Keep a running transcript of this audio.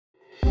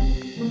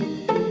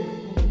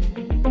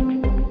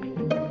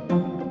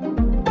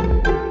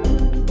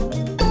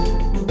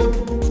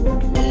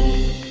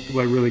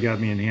really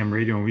got me in ham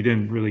radio, and we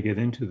didn't really get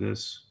into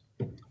this,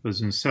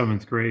 was in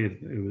seventh grade.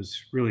 It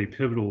was really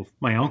pivotal.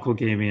 My uncle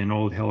gave me an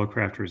old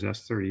Helicrafters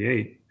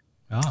S38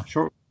 Ah,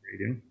 shortwave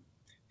radio,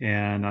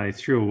 and I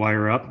threw a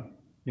wire up.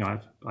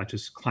 I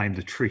just climbed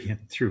the tree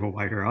and threw a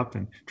wire up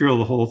and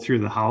drilled a hole through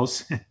the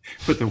house, and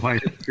put the wire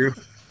through.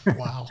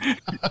 wow.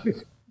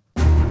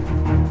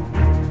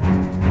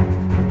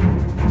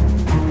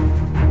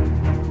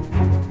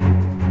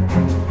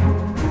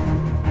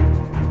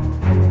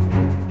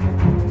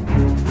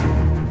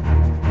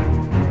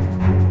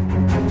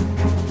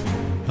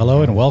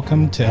 Hello and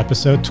welcome to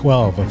episode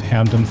 12 of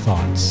Hamdom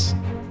Thoughts,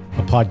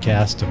 a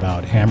podcast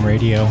about ham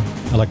radio,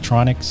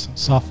 electronics,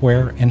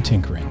 software, and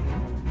tinkering.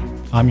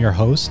 I'm your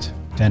host,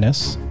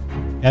 Dennis,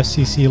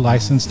 FCC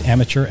licensed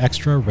amateur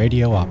extra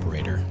radio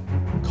operator,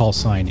 call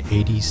sign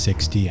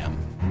AI6XG Dan.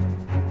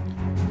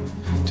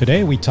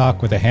 Today we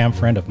talk with a ham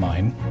friend of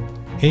mine,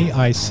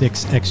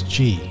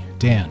 AI6XG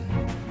Dan,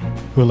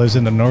 who lives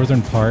in the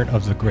northern part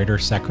of the greater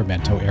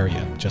Sacramento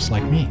area, just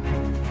like me.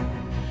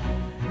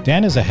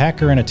 Dan is a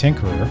hacker and a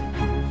tinkerer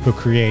who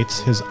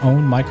creates his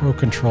own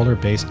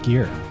microcontroller-based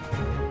gear.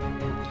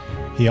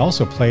 He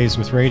also plays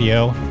with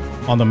radio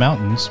on the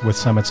mountains with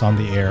summits on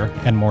the air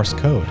and Morse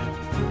code.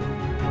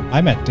 I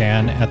met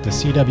Dan at the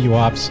CW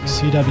Ops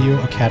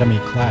CW Academy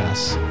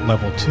class,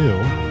 Level 2,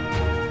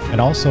 and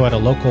also at a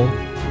local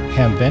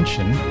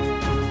hamvention,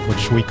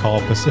 which we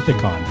call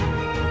Pacificon.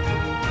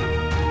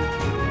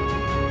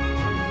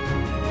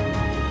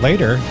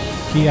 Later,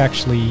 he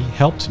actually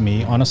helped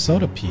me on a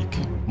Soda Peak,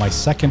 my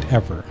second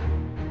ever.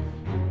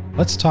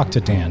 Let's talk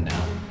to Dan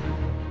now.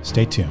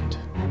 Stay tuned.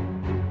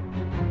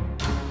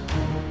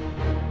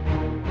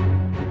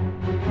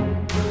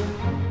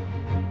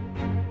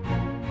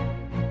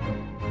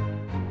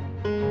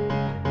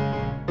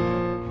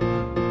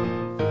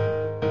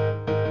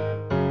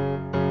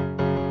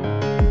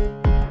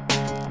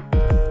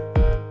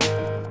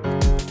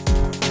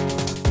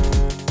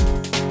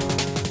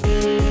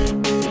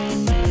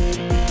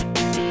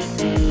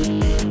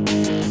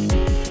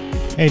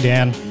 Hey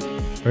Dan,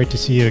 great to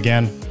see you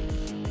again.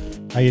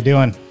 How you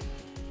doing?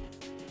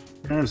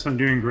 Yes, I'm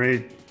doing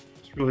great.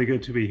 It's really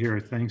good to be here.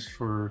 Thanks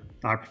for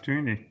the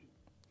opportunity.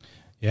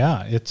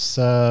 Yeah, it's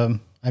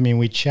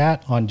we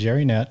chat on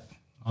JerryNet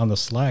on the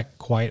Slack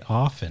quite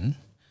often,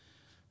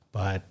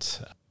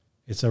 but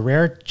it's a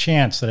rare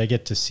chance that I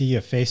get to see you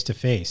face to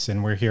face,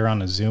 and we're here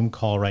on a Zoom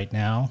call right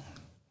now.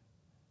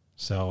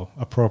 So,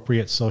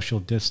 appropriate social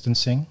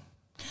distancing.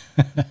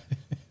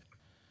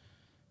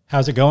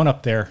 How's it going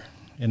up there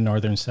in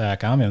northern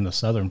Sac? I'm in the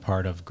southern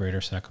part of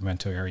greater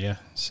Sacramento area.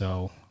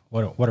 So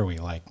what are we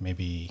like?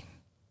 Maybe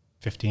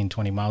 15,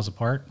 20 miles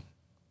apart?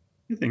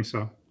 I think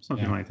so.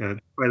 Something like that.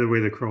 By the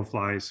way the crow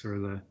flies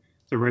or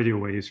the radio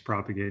waves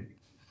propagate.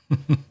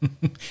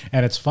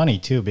 And it's funny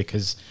too,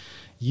 because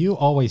you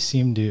always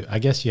seem to, I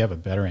guess you have a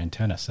better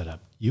antenna setup.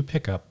 You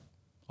pick up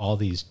all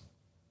these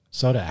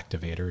soda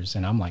activators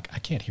and I'm like, I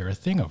can't hear a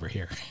thing over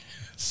here.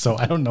 So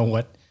I don't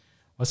know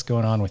what's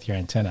going on with your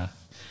antenna,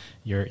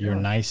 your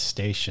nice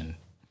station.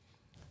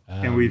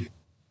 And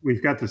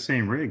we've got the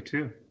same rig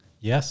too.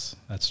 Yes,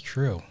 that's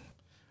true.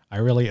 I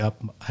really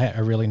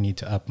need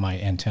to up my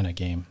antenna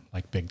game,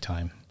 like big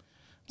time.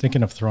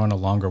 Thinking of throwing a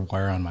longer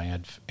wire on my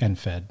end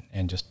fed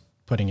and just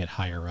putting it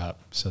higher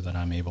up so that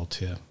I'm able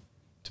to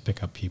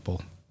pick up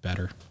people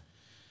better.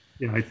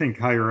 Yeah, I think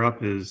higher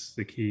up is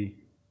the key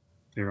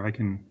there.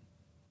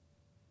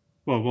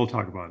 We'll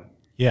talk about it.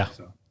 Yeah.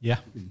 So Yeah.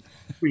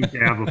 we can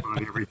gab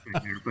about everything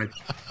there, but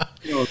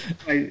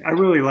I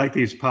really like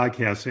these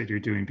podcasts that you're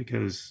doing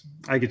because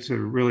I get to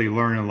really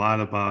learn a lot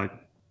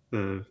about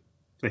the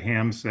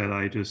hams that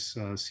I just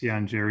see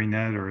on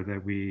JerryNet or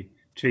that we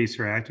chase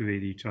or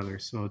activate each other.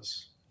 So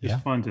it's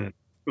fun to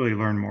really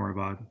learn more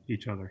about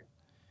each other.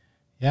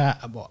 Yeah,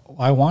 well,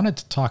 I wanted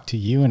to talk to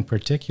you in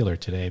particular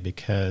today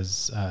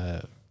because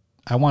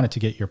I wanted to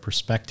get your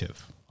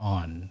perspective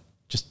on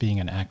just being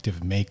an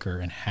active maker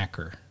and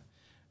hacker.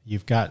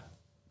 You've got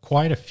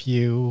quite a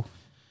few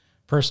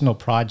personal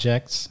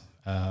projects,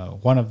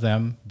 one of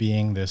them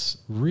being this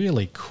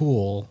really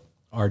cool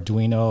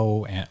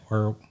Arduino,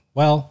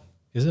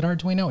 is it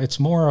Arduino? It's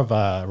more of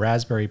a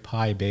Raspberry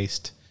Pi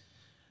based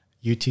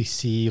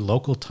UTC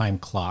local time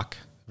clock,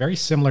 very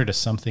similar to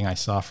something I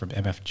saw from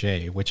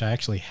MFJ, which I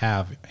actually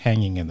have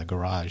hanging in the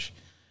garage.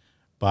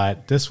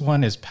 But this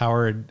one is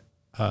powered,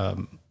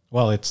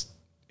 it's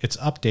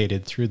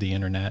updated through the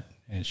internet,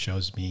 and it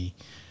shows me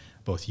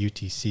both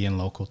UTC and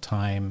local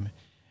time.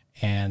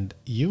 And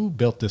you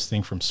built this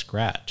thing from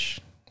scratch.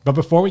 But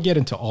before we get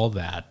into all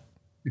that,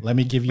 let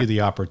me give you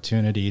the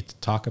opportunity to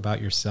talk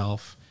about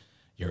yourself,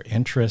 your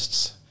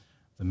interests,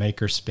 the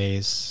maker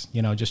space,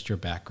 just your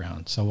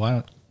background. So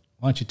why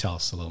don't you tell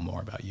us a little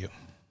more about you?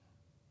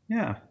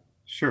 Yeah,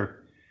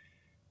 sure.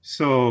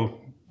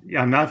 So,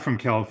 I'm not from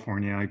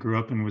California. I grew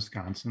up in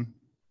Wisconsin,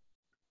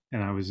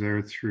 and I was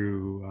there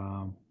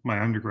through my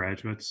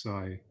undergraduate. So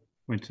I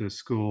went to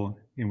school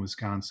in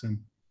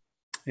Wisconsin.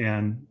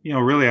 And,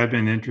 really, I've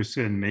been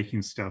interested in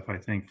making stuff, I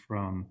think,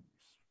 from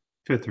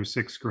fifth or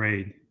sixth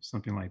grade,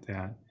 something like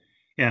that.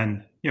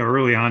 And,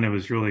 early on, it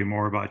was really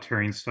more about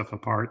tearing stuff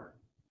apart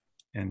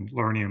and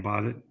learning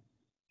about it.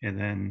 And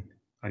then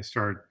I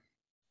started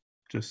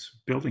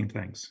just building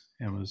things,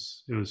 and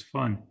it was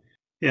fun.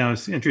 Yeah,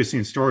 it's an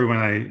interesting story.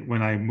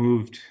 When I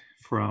moved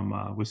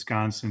from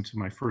Wisconsin to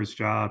my first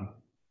job,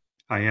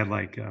 I had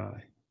like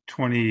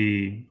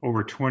 20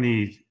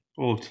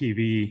 old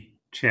TV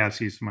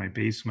chassis in my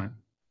basement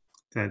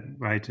that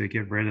I had to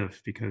get rid of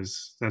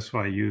because that's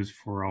what I used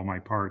for all my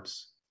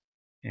parts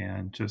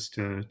and just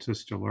to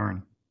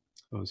learn.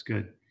 So it was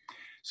good.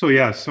 So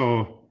yeah,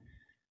 so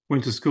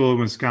went to school in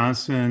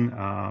Wisconsin.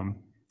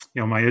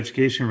 My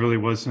education really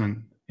wasn't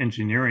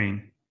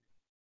engineering.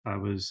 I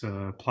was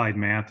applied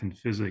math and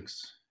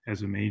physics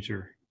as a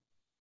major,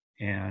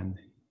 and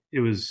it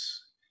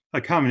was a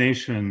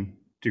combination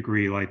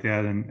degree like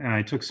that. And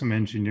I took some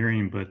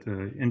engineering, but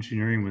the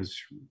engineering was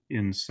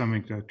in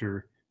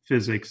semiconductor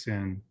physics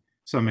and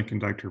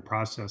semiconductor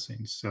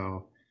processing.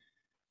 So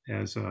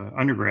as an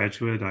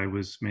undergraduate, I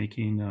was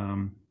making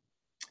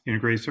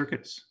integrated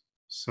circuits.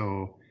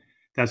 So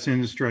that's the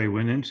industry I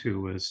went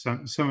into was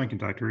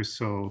semiconductors.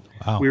 So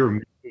Wow. we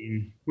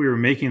were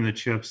making the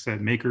chips that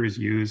makers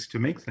use to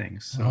make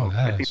things. Oh, So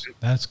I think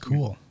that's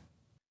cool.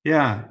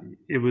 yeah,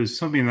 it was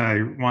something that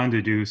I wanted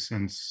to do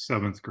since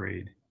seventh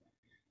grade.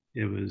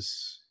 It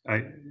was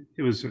I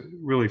it was a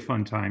really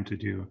fun time to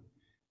do.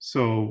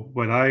 So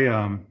what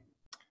I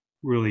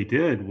really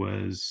did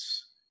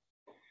was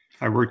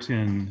I worked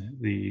in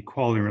the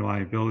quality and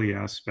reliability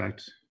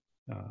aspect.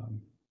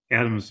 Um,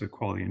 Adam is a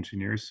quality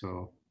engineer,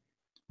 so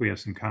we have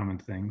some common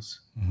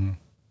things. Hmm.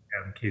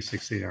 Adam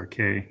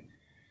K6ARK.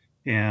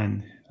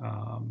 And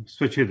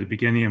especially at the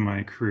beginning of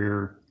my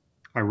career,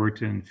 I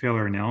worked in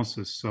failure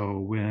analysis. So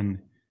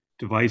when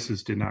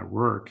devices did not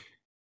work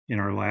in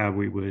our lab,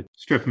 we would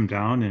strip them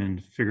down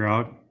and figure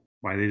out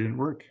why they didn't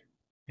work.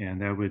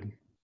 And that would,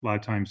 a lot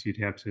of times, you'd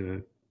have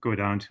to go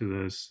down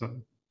to the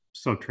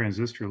sub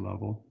transistor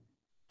level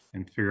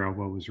and figure out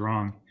what was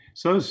wrong.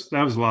 So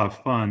that was a lot of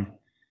fun.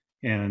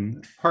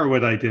 And part of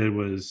what I did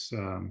was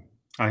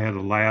I had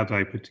a lab that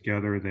I put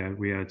together that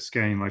we had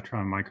scanning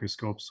electron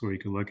microscopes so we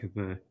could look at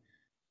the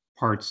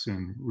parts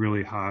in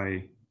really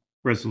high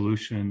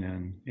resolution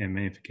and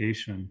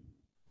magnification.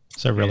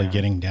 So really And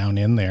getting down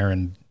in there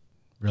and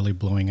really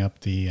blowing up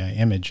the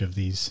image of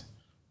these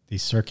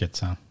circuits,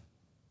 huh?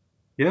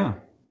 yeah,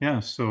 yeah.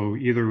 So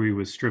either we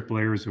would strip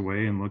layers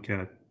away and look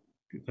at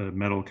the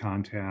metal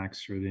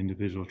contacts or the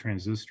individual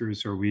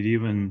transistors, or we'd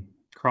even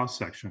cross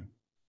section.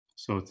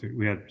 So if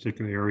we had a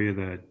particular area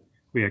that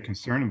we had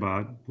concern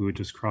about, we would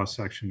just cross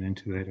section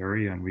into that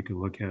area and we could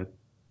look at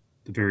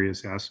the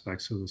various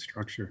aspects of the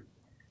structure.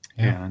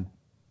 Yeah. And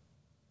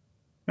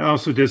I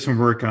also did some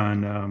work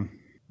on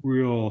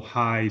real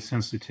high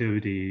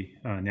sensitivity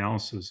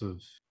analysis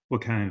of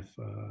what kind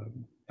of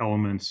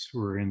elements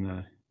were in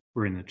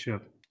the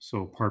chip.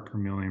 So part per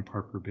million,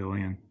 part per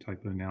billion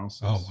type of Oh,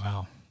 analysis.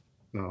 wow.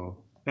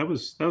 So that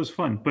was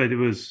fun, but it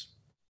was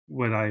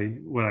what I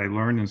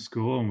learned in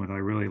school and what I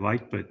really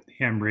liked. But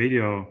ham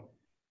radio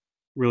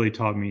really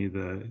taught me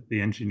the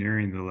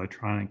engineering, the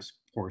electronics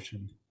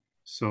portion.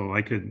 So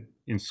I could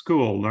in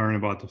school learn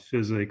about the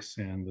physics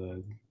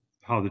and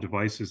how the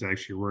devices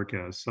actually work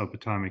at a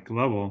subatomic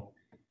level.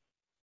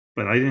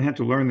 But I didn't have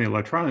to learn the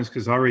electronics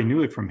because I already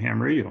knew it from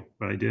ham radio,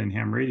 but I did in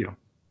ham radio.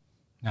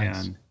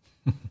 Nice.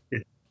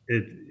 And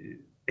it,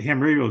 ham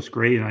radio is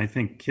great. And I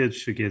think kids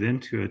should get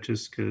into it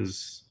just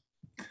because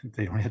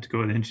they don't have to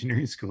go to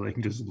engineering school. They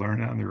can just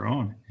learn it on their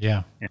own.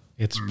 Yeah. And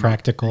It's learn about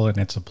practical and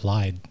it's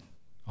applied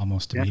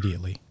almost yeah.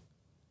 immediately.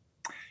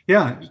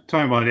 Yeah.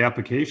 Talking about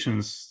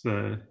applications,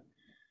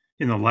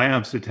 in the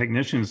labs, the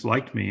technicians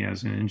liked me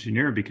as an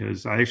engineer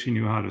because I actually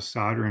knew how to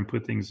solder and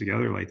put things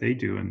together like they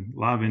do. And a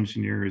lot of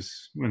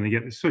engineers, when they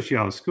get, especially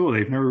out of school,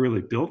 they've never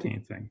really built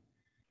anything.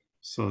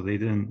 So they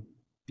didn't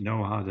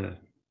know how to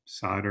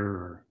solder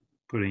or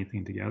put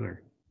anything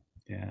together.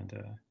 And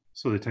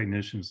so the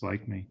technicians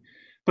liked me.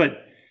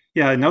 But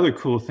yeah, another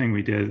cool thing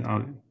we did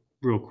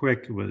real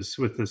quick was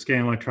with the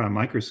scanning electron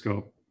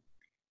microscope.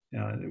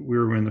 We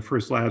were in the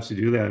first labs to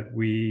do that.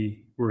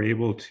 We were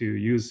able to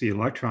use the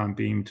electron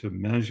beam to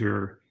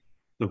measure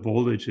the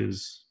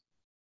voltages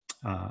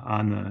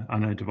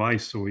on a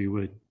device. So we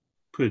would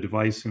put a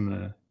device in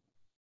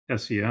the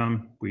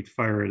SEM, we'd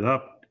fire it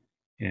up,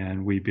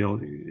 and we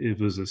built. It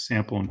was a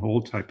sample and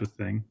hold type of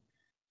thing,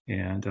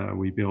 and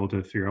we'd be able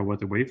to figure out what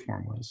the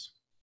waveform was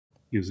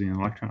using an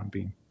electron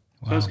beam.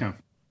 So that's Wow. kind of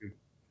fun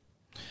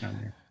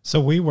down there.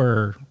 So we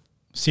were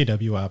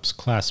CW Ops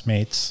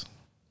classmates.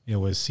 It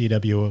was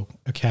CW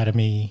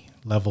Academy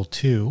Level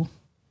 2.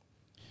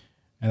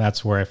 And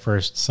that's where I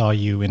first saw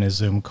you in a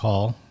Zoom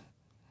call.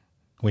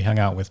 We hung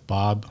out with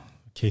Bob,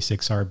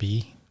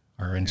 K6RB,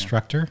 our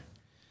instructor.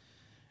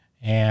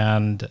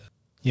 And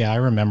yeah, I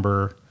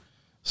remember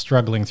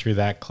struggling through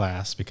that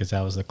class because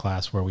that was the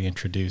class where we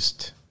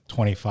introduced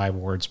 25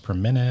 words per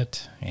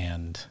minute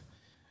and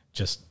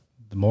just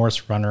the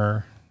Morse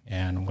runner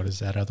and what is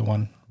that other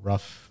one?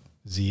 Rough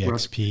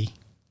ZXP.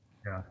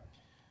 Yeah.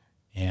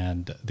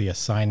 And the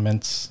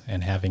assignments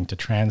and having to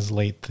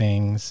translate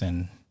things.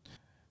 And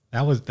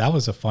that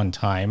was a fun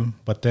time.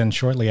 But then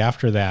shortly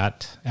after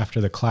that,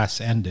 after the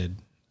class ended,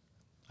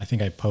 I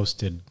think I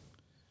posted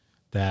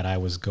that I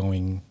was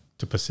going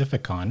to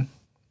Pacificon,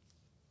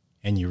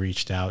 and you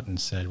reached out and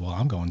said, "Well,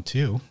 I'm going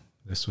too."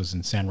 This was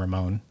in San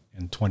Ramon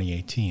in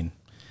 2018,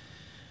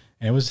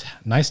 and it was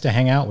nice to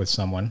hang out with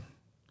someone.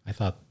 I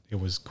thought it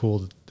was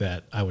cool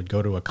that I would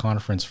go to a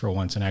conference for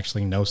once and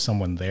actually know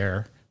someone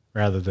there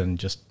rather than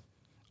just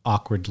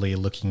awkwardly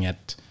looking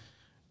at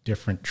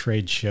different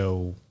trade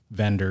show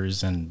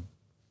vendors and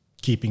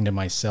keeping to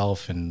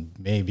myself and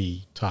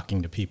maybe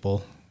talking to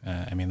people.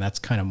 I mean, that's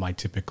kind of my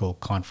typical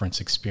conference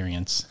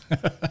experience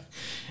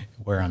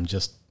where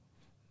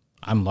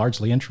I'm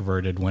largely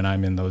introverted when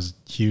I'm in those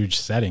huge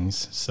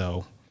settings.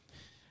 So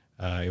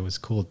it was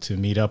cool to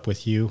meet up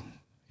with you.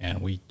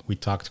 And we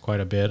talked quite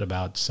a bit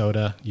about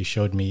soda. You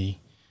showed me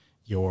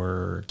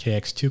your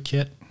KX2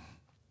 kit.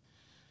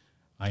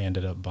 I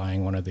ended up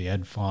buying one of the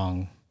Ed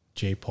Fong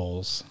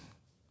J-poles.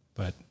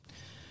 But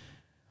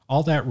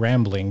all that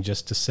rambling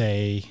just to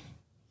say,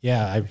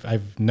 yeah,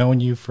 I've known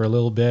you for a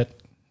little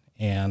bit,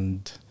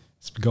 and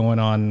it's going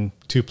on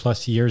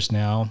 2+ years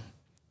now.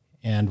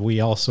 And we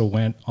also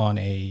went on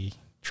a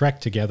trek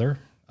together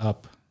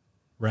up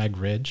Rag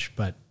Ridge.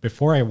 But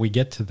before we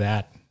get to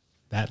that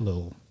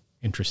little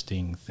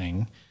interesting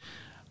thing,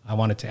 I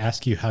wanted to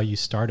ask you how you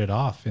started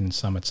off in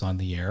Summits on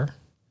the Air,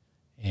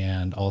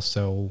 and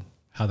also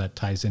how that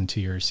ties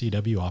into your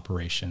CW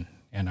operation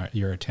and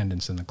your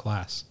attendance in the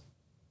class.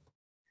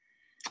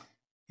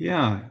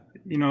 Yeah,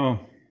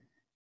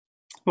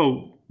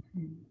 well,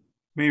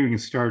 maybe we can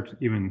start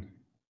even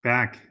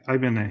back.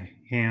 I've been a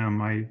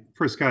ham. I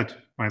first got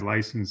my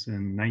license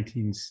in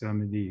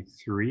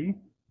 1973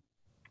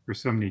 or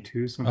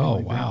 72, something Oh,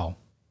 like that. wow.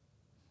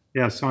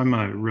 Yeah, so I'm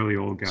a really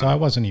old guy. So I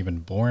wasn't even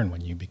born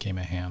when you became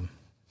a ham.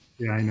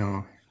 Yeah, I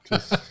know.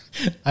 Just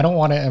I don't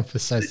want to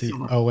emphasize the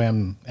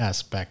OM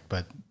aspect,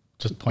 but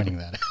just pointing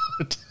that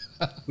out.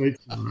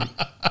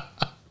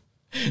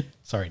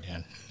 Sorry,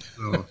 Dan.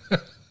 So,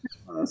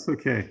 that's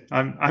okay.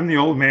 I'm the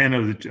old man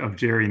of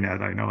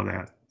JerryNet. I know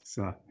that.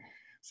 So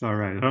it's all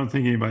right. I don't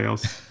think anybody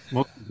else.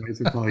 Most of the guys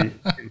would probably.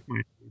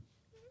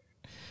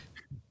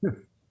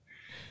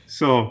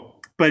 So,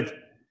 but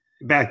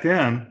back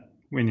then,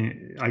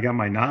 when I got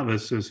my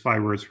novice, it was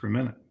 5 words per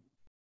minute,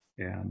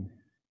 and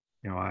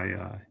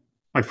I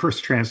my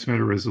first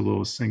transmitter was a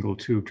little single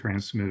tube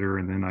transmitter,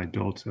 and then I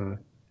built a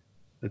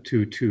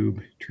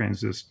 2-tube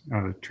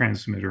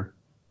transmitter.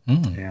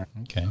 And,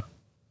 okay.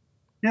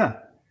 Yeah,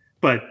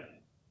 but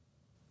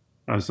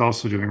I was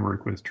also doing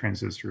work with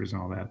transistors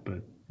and all that, but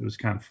it was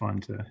kind of fun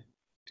to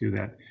do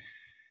that.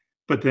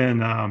 But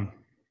then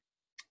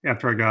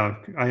after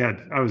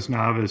I was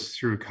novice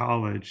through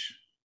college.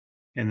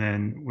 And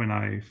then when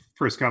I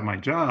first got my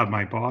job,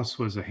 my boss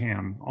was a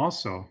ham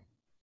also.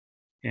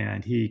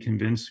 And he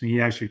convinced me,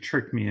 he actually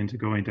tricked me into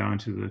going down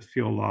to the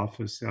field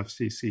office,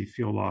 FCC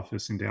field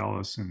office in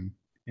Dallas,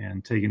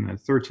 and taking the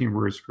 13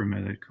 words per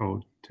minute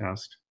code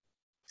test.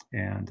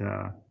 And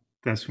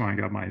that's when I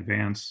got my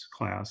advanced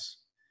class.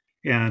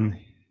 And,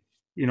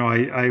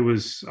 I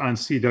was on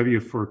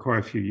CW for quite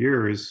a few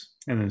years.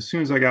 And then as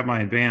soon as I got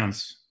my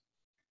advanced,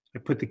 I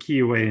put the key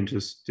away and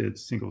just did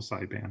single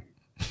sideband.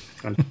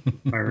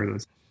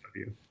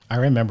 I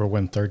remember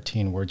when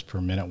 13 words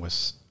per minute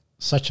was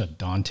such a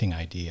daunting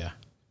idea.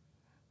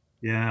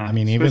 Yeah. I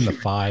mean, even the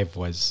 5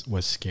 was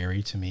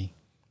scary to me.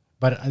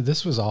 But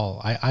this was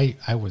all,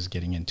 I was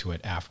getting into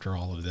it after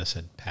all of this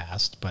had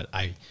passed. But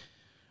I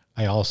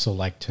also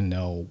like to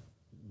know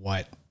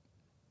what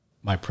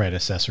my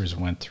predecessors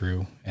went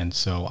through. And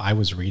so I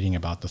was reading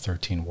about the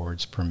 13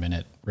 words per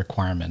minute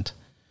requirement.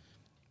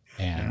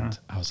 And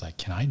I was like,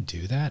 can I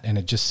do that? And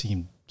it just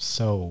seemed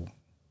so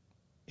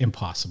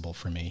impossible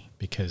for me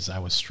because I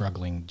was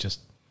struggling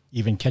just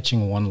even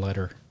catching one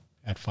letter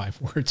at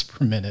 5 words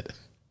per minute.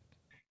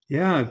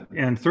 Yeah,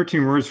 and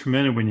 13 words per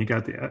minute when you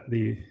got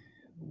the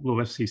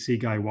little FCC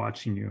guy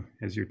watching you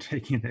as you're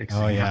taking the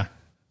exam. Oh yeah,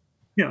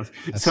 yeah.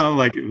 It sounded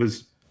like it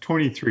was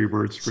 23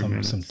 words per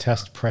minute. Some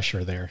test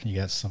pressure there. You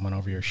got someone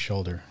over your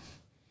shoulder.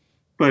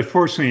 But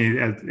fortunately,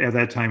 at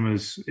that time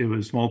it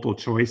was multiple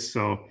choice,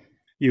 so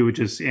you would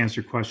just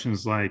answer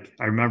questions like,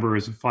 I remember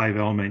as a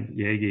 5-element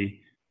Yagi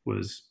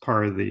was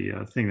part of the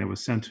thing that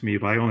was sent to me,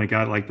 but I only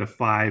got like the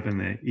 5 and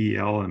the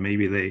EL and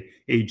maybe the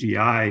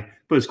AGI,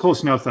 but it's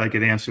close enough that I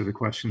could answer the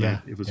question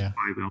that it was a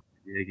 5-element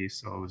Yagi,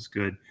 so it was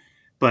good.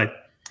 But,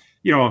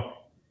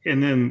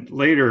 and then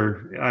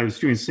later I was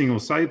doing single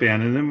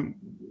sideband, and then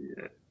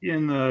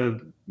in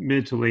the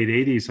mid to late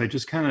 80s, I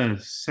just kind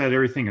of set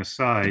everything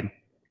aside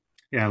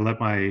and I let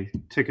my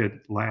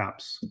ticket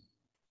lapse.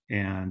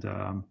 And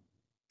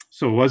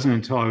so it wasn't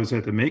until I was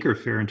at the Maker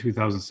Faire in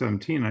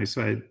 2017, I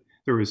said,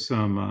 there was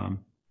some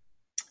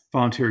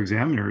volunteer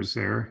examiners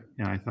there,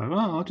 and I thought,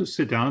 well, I'll just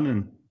sit down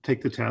and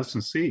take the test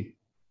and see.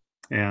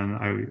 And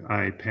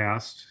I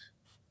passed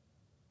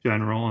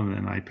general, and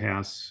then I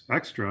passed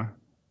extra.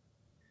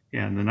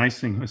 And the nice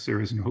thing was there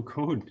was no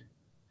code,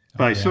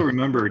 but I still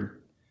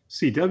remembered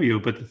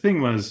CW. But the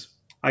thing was,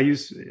 I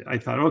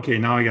thought, okay,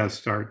 now I got to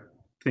start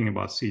thing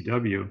about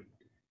CW.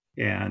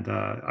 And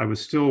I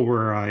was still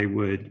where I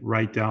would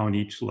write down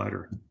each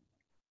letter.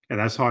 And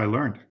that's how I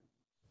learned.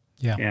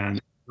 Yeah. And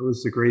that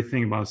was the great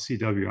thing about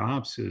CW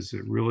Ops is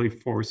it really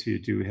forced you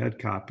to do head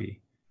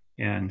copy.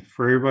 And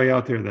for everybody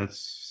out there that's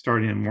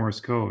starting in Morse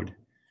code,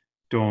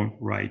 don't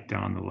write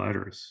down the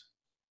letters.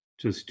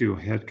 Just do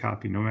a head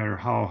copy, no matter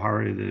how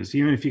hard it is.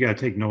 Even if you got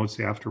to take notes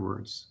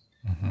afterwards,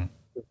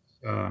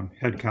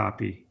 head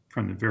copy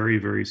from the very,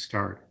 very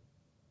start.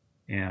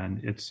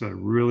 And it's a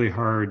really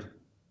hard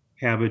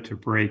habit to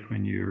break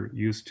when you're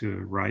used to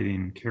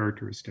writing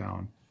characters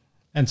down.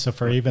 And so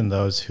for even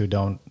those who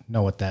don't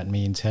know what that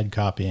means, head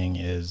copying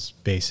is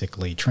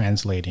basically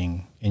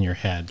translating in your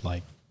head,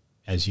 like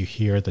as you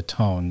hear the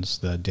tones,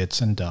 the dits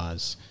and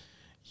das,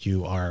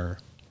 you are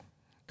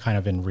kind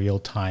of in real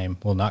time.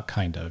 Well, not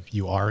kind of,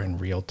 you are in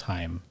real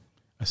time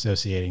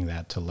associating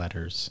that to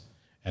letters.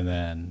 And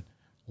then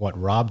what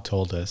Rob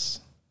told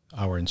us,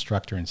 our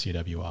instructor in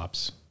CW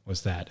Ops,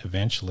 was that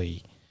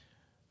eventually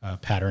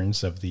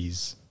patterns of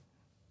these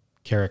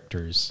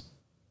characters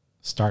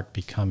start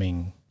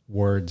becoming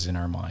words in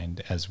our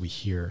mind as we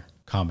hear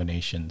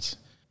combinations.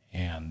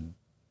 And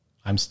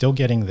I'm still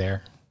getting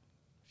there,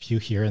 a few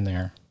here and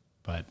there,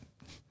 but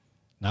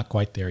not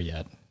quite there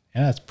yet.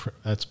 And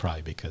that's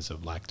probably because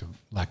of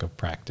lack of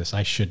practice.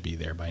 I should be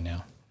there by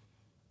now.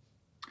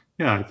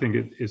 Yeah, I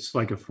think it's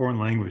like a foreign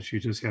language. You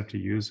just have to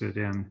use it.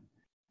 And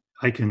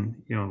I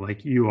can,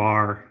 like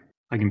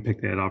I can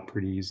pick that up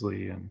pretty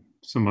easily. And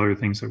some other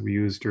things that we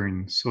use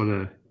during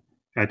SOTA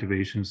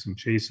activations and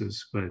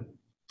chases, but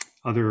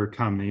other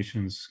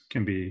combinations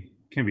can be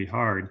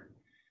hard.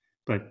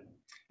 But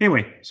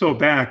anyway, so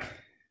back,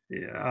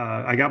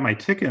 I got my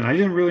ticket and I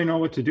didn't really know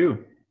what to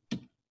do.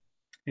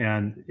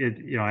 And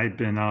I'd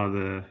been out of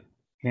the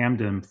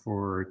Hamden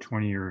for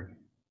 20 years,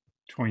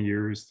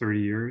 30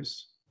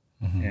 years,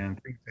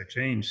 and things had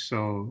changed.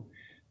 So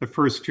the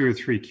first 2 or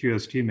 3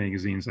 QST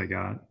magazines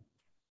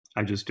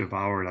I just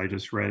devoured. I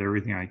just read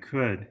everything I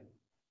could,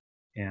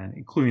 and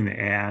including the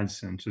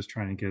ads and just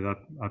trying to get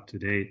up to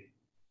date.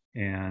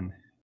 And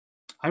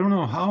I don't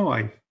know how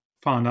I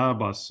found out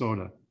about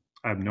SOTA.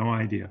 I have no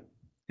idea.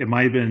 It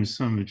might have been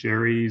some of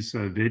Jerry's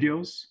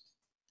videos.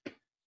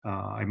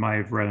 I might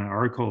have read an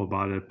article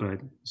about it, but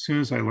as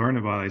soon as I learned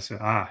about it, I said,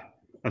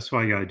 that's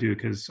what I got to do,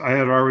 because I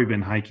had already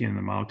been hiking in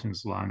the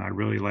mountains a lot, and I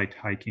really liked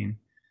hiking.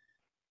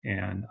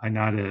 And I'm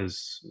not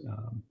as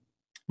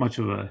much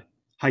of a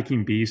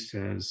hiking beast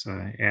as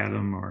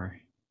Adam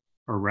or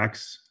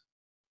Rex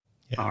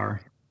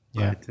are.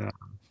 Yeah.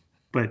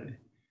 But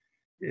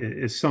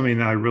it's something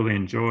that I really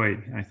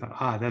enjoyed. And I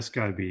thought, that's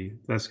gotta be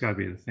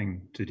the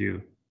thing to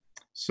do.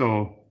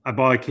 So I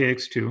bought a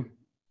KX2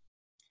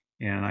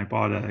 and I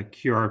bought a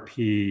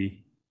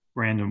QRP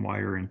random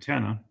wire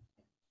antenna.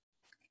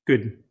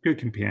 Good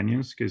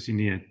companions, because you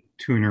need a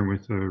tuner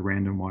with a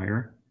random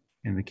wire.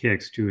 And the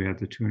KX2 had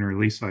the tuner, at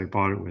least I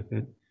bought it with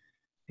it.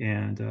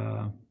 And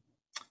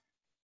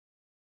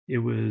it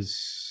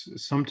was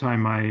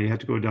sometime I had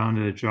to go down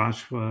to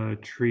Joshua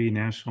Tree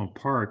National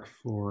Park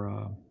for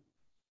a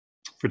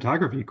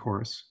photography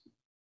course.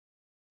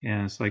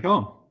 And it's like,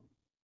 I'll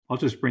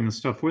just bring the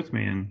stuff with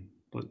me.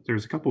 But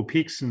there's a couple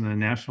peaks in the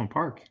national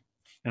park,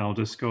 and I'll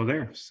just go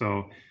there.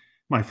 So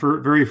my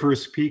very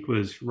first peak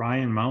was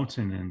Ryan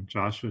Mountain in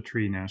Joshua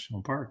Tree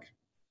National Park.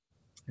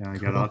 And I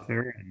got out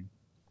there,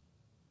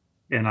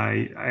 and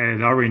I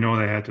had already known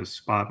that I had to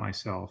spot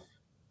myself.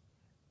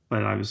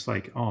 But I was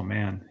like, oh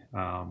man,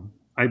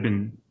 I've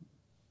been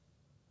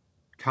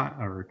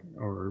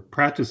or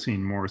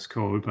practicing Morse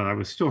code, but I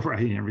was still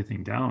writing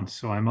everything down.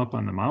 So I'm up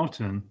on the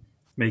mountain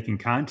making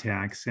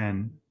contacts,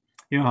 and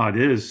you know how it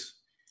is.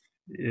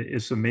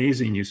 It's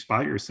amazing. You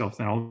spot yourself,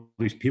 and all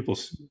these people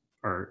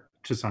are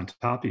just on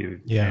top of you.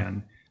 Yeah.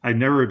 And I've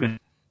never been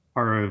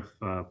part of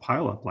a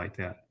pileup like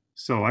that.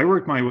 So I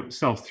worked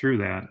myself through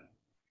that.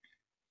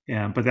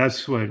 But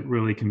that's what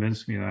really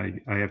convinced me that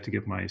I have to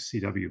get my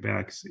CW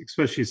back,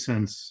 especially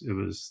since it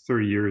was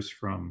 30 years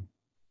from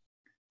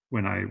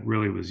when I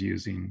really was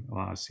using a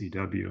lot of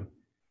CW.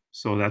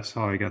 So that's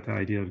how I got the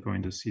idea of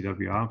going to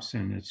CW Ops,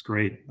 and it's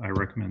great. I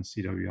recommend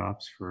CW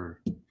Ops for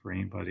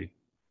anybody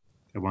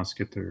that wants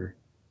to get their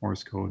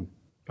Morse code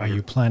better. Are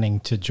you planning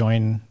to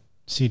join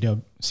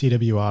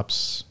CW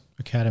Ops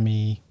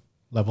Academy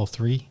Level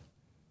 3?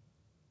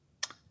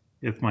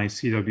 If my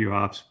CW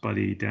Ops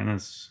buddy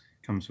Dennis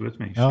comes with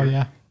me. Oh, sure.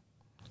 yeah.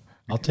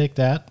 I'll take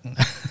that.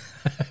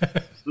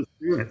 Let's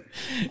do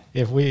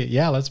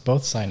it. Let's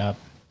both sign up.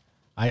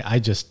 I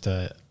just,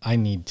 I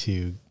need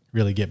to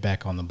really get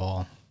back on the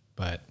ball.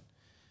 But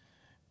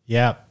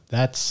yeah,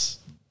 that's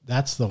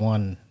the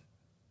one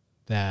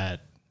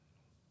that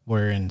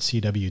we're in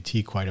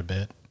CWT quite a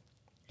bit.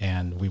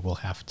 And we will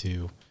have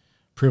to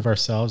prove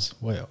ourselves.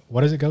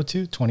 What does it go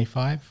to?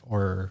 25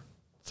 or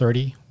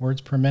 30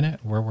 words per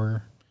minute where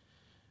we're...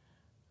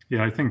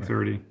 Yeah, I think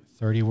 30.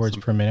 30 words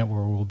per minute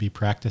where we'll be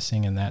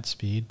practicing in that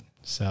speed.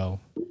 So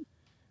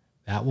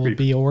that will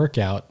be a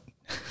workout.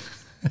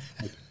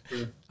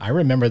 I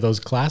remember those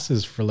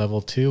classes for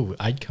level 2.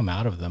 I'd come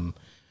out of them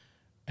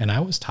and I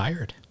was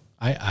tired.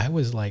 I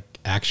was like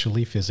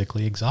actually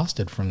physically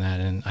exhausted from that,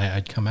 and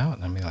I'd come out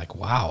and I'd be like,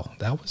 wow,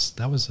 that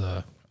was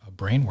a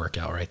brain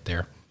workout right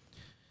there.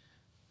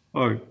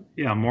 Oh,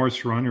 yeah,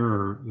 Morse Runner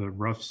or the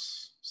Rough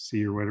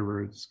Sea or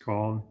whatever it's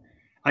called.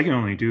 I can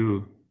only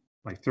do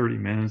like 30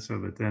 minutes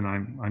of it. Then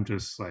I'm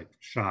just like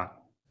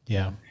shot.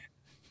 Yeah.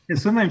 And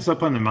sometimes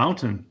up on the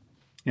mountain,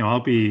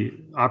 I'll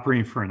be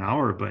operating for an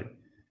hour, but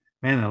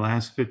man, the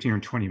last 15 or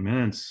 20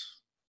 minutes,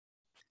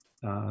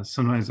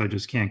 sometimes I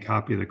just can't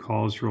copy the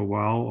calls real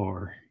well,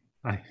 or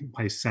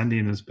my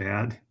sending is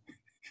bad.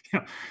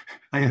 Yeah,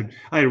 I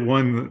had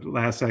one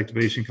last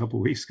activation a couple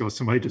of weeks ago.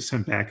 Somebody just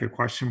sent back a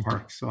question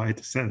mark, so I had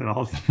to send it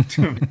all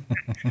to him.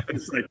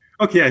 It's like,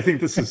 okay, I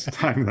think this is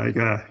time that I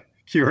got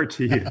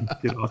QRT and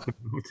get off the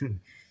mountain.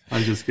 I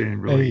was just getting Hey,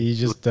 really. you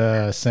just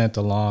sent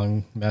a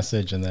long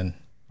message, and then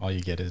all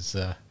you get is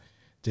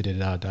did it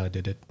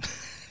did it.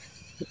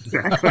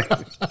 Exactly.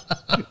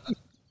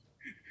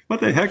 What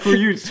the heck were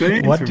you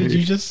saying What to did me?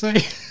 you just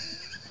say?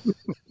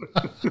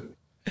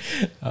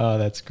 Oh,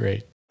 that's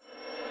great.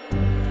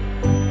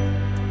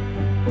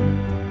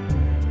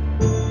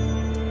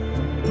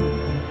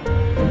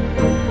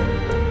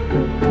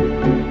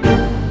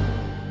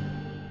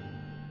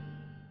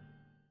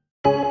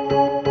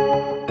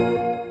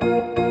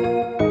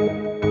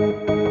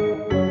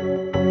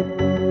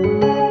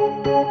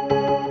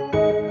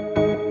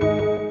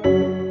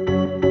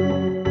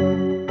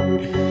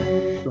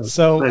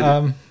 So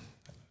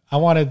I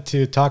wanted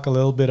to talk a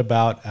little bit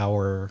about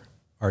our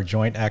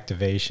joint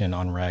activation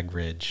on Rag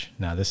Ridge.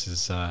 Now this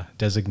is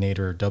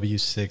designator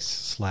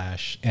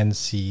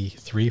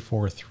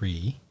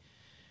W6/NC343,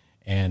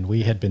 and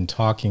we had been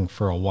talking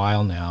for a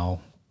while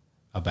now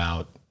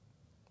about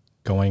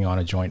going on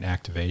a joint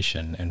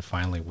activation, and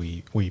finally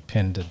we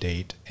pinned a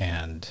date,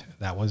 and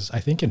that was, I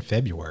think, in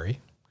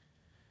February.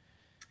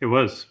 It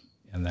was.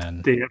 And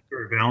then Day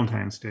after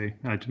Valentine's Day.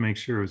 I had to make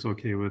sure it was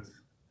okay with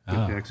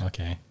Dex.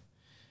 okay.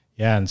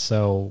 Yeah, and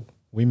so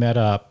we met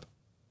up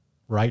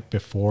right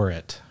before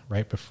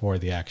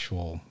the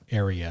actual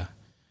area.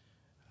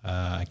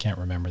 I can't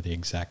remember the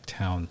exact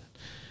town.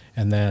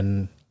 And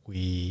then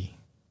you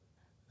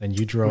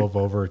drove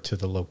over to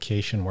the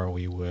location where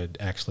we would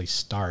actually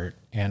start.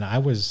 And I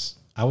was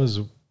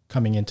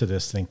coming into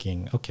this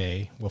thinking,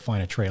 okay, we'll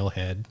find a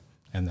trailhead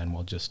and then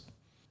we'll just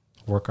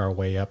work our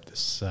way up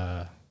this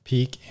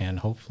peak, and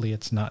hopefully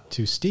it's not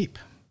too steep.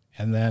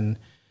 And then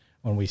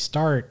when we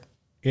start,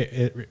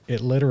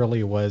 it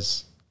literally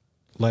was,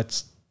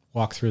 let's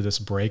walk through this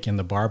break in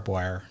the barbed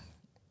wire,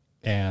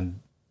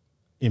 and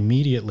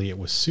immediately it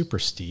was super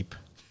steep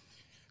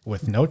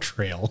with no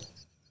trail.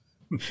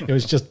 It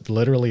was just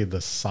literally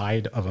the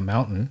side of a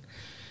mountain.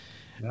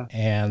 Yeah.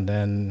 And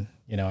then,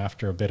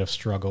 after a bit of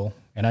struggle,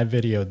 and I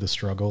videoed the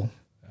struggle,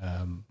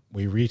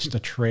 we reached a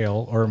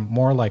trail, or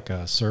more like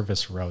a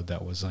service road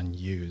that was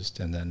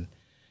unused, and then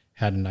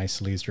had a nice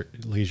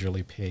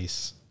leisurely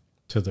pace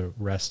to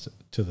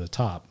the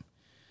top.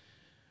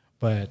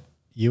 But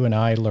you and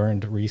I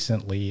learned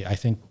recently, I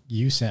think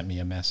you sent me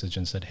a message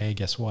and said, hey,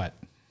 guess what?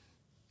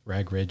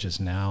 Rag Ridge is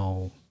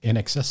now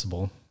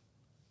inaccessible.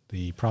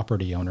 The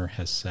property owner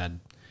has said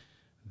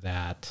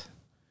that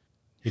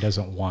he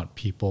doesn't want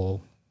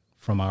people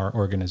from our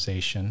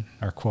organization,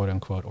 our quote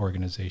unquote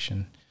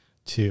organization,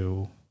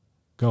 to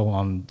go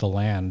on the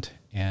land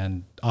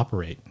and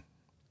operate.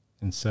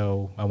 And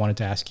so I wanted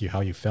to ask you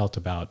how you felt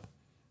about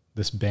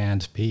this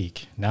banned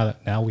peak.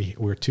 Now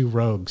we're two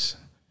rogues.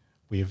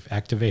 We've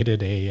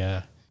activated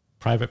a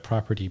private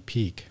property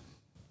peak.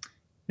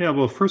 Yeah,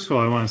 well, first of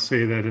all, I want to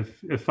say that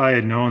if I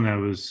had known that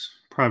it was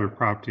private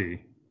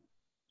property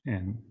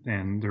and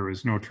there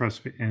was no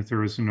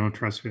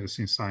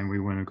trespassing sign, we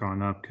wouldn't have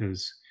gone up,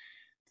 because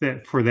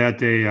for that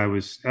day I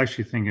was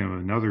actually thinking of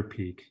another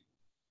peak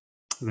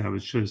that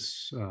was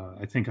just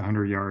I think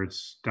 100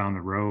 yards down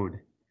the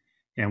road.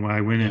 And when I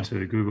went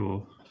into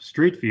Google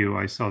Street View,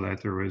 I saw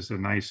that there was a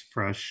nice,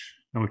 fresh,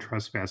 no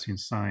trespassing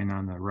sign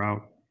on the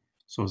route.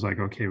 So I was like,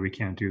 okay, we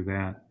can't do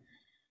that.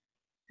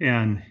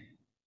 And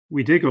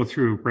we did go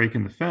through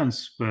breaking the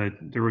fence, but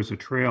there was a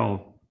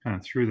trail kind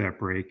of through that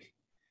break.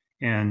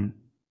 And,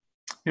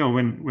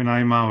 when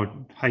I'm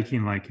out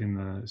hiking, like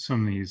in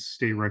some of these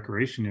state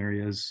recreation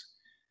areas,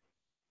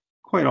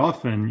 quite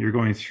often you're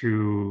going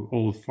through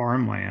old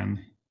farmland,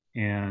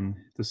 and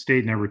the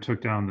state never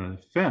took down the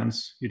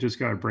fence. You just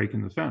got to break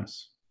in the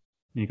fence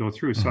and you go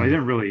through. So I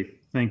didn't really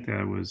think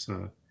that was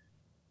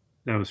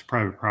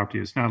private property.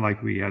 It's not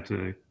like we had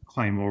to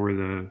climb over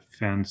the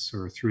fence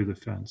or through the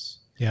fence.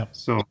 Yeah.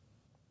 So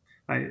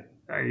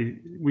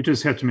we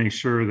just have to make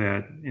sure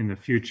that in the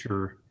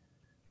future,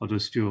 I'll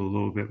just do a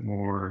little bit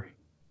more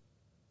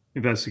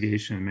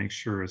investigation and make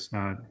sure it's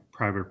not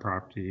private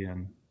property,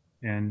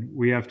 and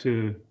we have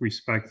to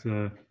respect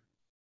the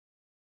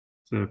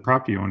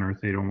property owner if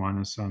they don't want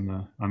us on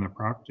the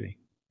property.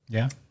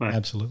 Yeah, but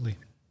absolutely.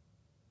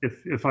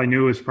 If I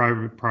knew it was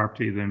private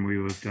property, then we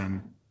would have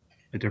done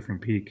a different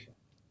peak.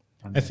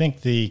 I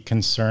think the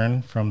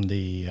concern from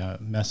the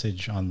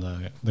message on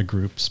the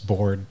group's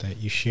board that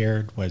you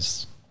shared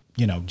was,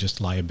 just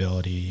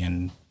liability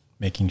and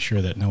making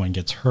sure that no one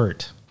gets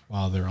hurt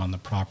while they're on the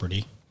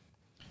property.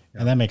 Yeah.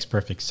 And that makes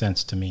perfect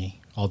sense to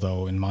me.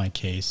 Although in my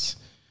case,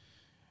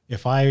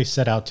 if I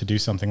set out to do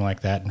something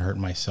like that and hurt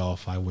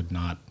myself, I would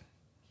not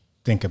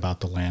think about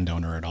the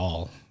landowner at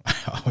all.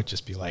 I would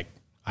just be like,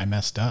 I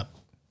messed up.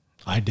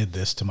 I did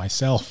this to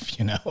myself,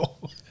 you know?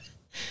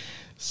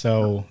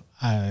 So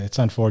it's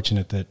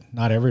unfortunate that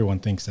not everyone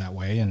thinks that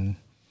way, and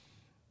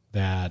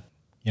that,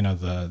 you know,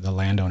 the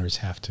landowners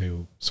have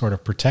to sort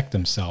of protect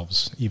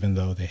themselves, even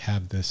though they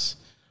have this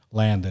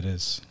land that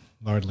is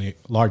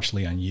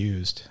largely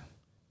unused.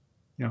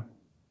 Yeah.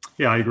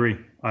 Yeah, I agree.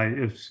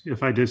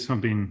 If I did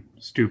something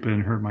stupid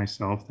and hurt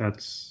myself,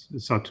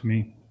 it's up to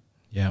me.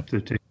 Yeah. To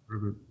take care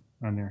of it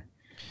on there.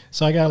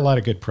 So I got a lot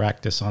of good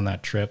practice on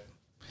that trip.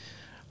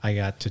 I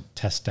got to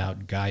test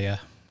out Gaia,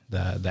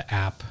 the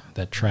app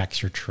that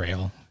tracks your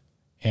trail.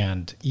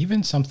 And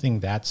even something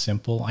that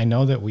simple, I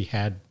know that we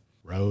had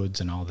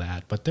roads and all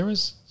that, but there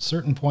was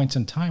certain points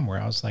in time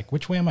where I was like,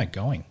 which way am I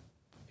going?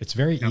 It's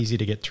very easy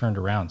to get turned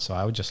around. So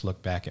I would just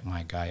look back at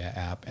my Gaia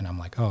app and I'm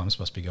like, oh, I'm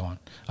supposed to be going,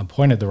 I'm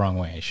pointed the wrong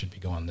way. I should be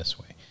going this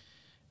way.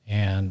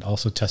 And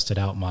also tested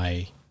out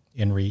my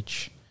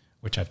InReach,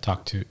 which I've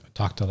talked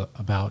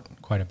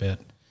about quite a bit.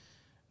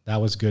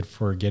 That was good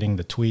for getting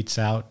the tweets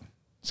out.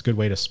 It's a good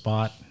way to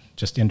spot.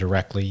 Just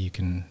indirectly, you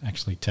can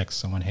actually text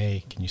someone,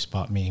 hey, can you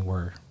spot me?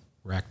 We're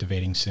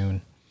activating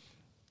soon.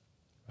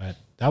 But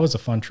that was a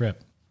fun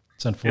trip.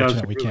 It's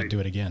unfortunate we can't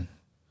do it again.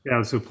 Yeah, it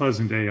was a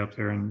pleasant day up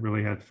there and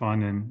really had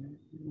fun. And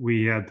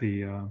we had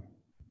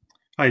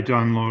I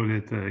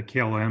downloaded the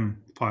KLM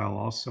file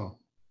also.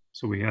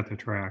 So we had the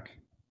track.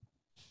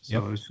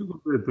 So it was a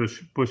little bit of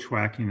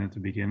bushwhacking at the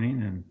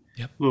beginning and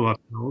a little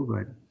uphill,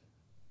 but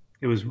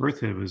it was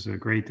worth it. It was a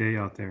great day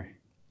out there.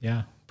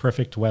 Yeah,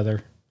 perfect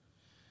weather.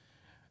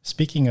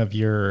 Speaking of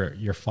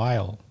your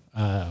file,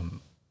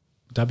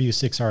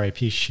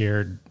 W6RIP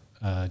shared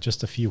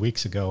just a few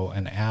weeks ago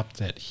an app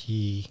that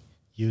he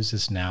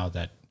uses now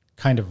that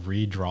kind of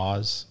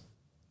redraws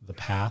the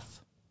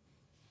path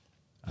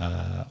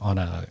on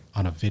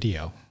a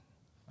video.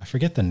 I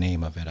forget the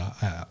name of it.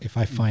 If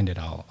I find it,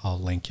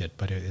 I'll link it.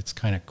 But it's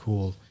kind of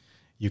cool.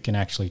 You can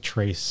actually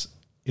trace.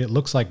 It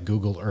looks like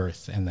Google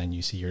Earth, and then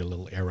you see your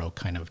little arrow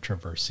kind of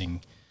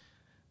traversing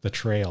the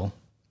trail.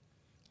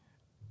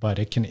 But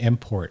it can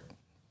import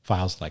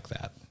files like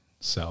that.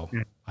 So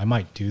I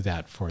might do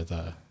that for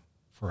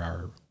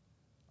our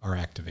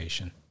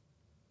activation.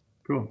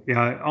 Cool.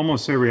 Yeah,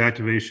 almost every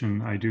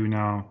activation I do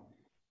now,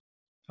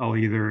 I'll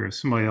either, if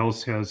somebody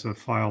else has a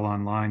file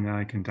online that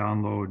I can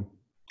download,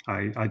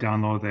 I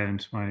download that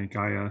into my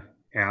Gaia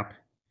app.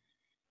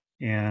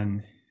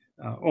 And,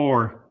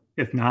 or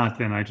if not,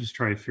 then I just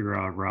try to figure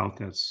out a route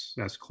that's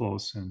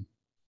close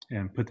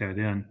and put that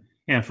in.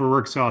 And if it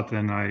works out,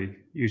 then I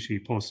usually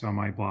post on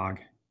my blog.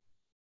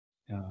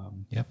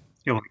 You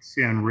know, like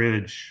Sand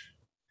Ridge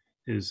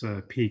is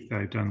a peak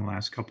that I've done the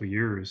last couple of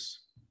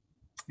years.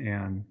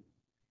 And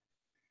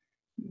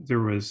there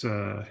was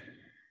a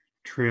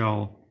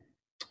trail,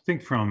 I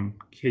think from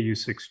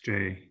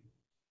KU6J,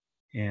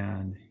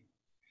 and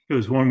it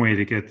was one way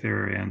to get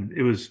there. And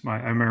it was I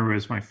remember it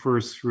was my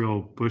first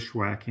real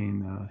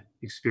bushwhacking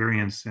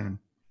experience, and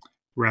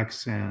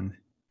Rex and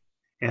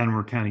Adam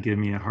were kind of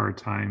giving me a hard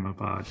time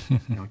about, you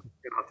know,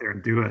 get out there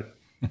and do it.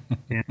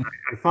 And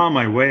I found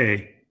my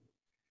way,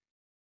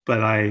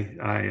 but I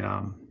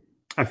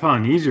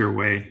found an easier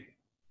way.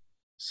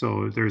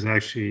 So there's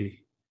actually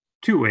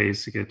two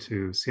ways to get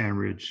to Sand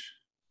Ridge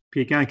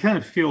Peak. And I kind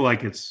of feel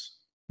like it's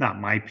not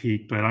my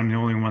peak, but I'm the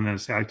only one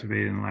that's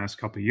activated in the last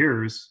couple of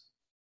years.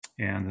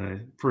 And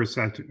the first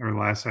or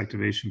last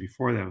activation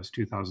before that was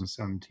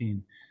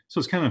 2017. So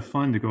it's kind of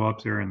fun to go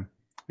up there, and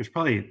there's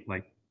probably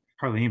like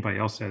hardly anybody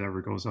else that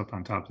ever goes up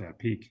on top of that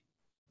peak.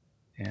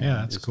 And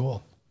yeah, that's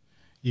cool.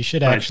 You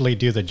should actually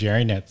do the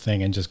JerryNet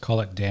thing and just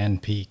call it Dan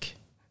Peak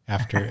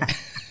after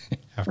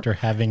after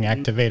having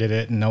activated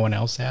it and no one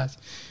else has,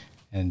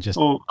 and just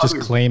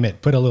claim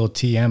it. Put a little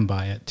TM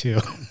by it too.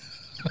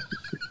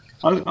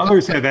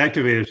 Others have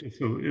activated,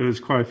 so it was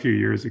quite a few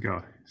years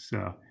ago.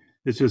 So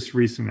it's just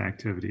recent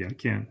activity.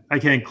 I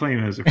can't claim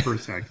it as a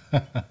first act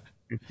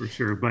for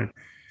sure, but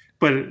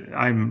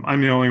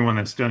I'm the only one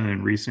that's done it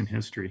in recent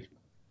history.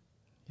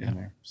 In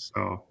there.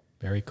 So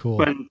very cool.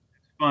 But it's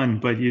fun.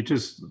 But you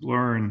just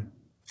learn.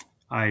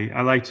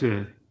 I like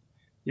to,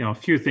 you know, a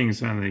few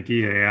things on the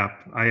Gaia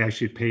app. I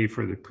actually pay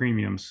for the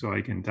premium so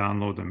I can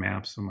download the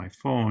maps on my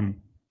phone.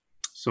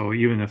 So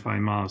even if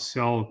I'm out of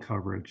cell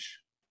coverage,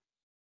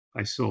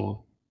 I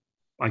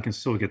can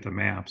still get the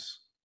maps.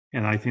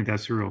 And I think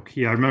that's a real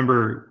key. I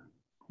remember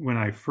when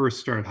I first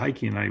started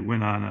hiking, I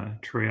went on a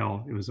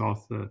trail. It was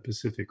off the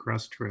Pacific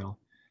Crest Trail.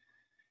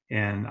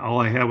 And all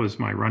I had was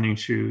my running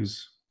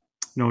shoes,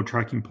 no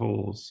trekking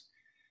poles.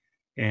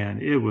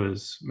 And it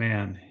was,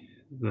 man,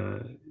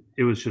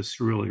 it was just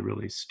really,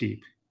 really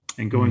steep.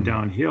 And going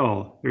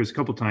downhill, there's a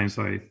couple times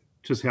I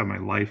just had my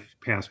life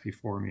pass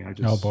before me.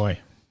 Oh boy.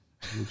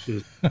 It was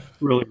just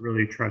really,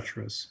 really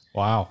treacherous.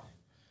 Wow.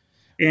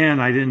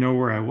 And I didn't know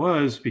where I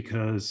was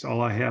because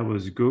all I had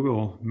was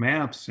Google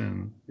Maps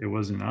and it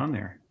wasn't on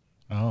there.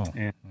 Oh,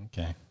 And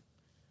okay.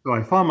 so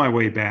I found my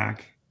way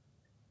back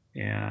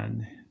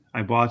and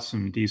I bought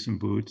some decent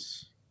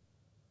boots.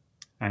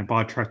 I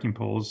bought trekking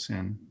poles,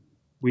 and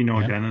we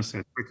know, Yeah. Dennis,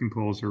 that trekking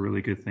poles are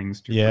really good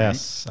things to bring.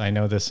 Yes, I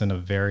know this in a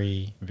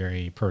very,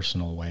 very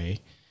personal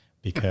way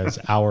because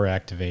our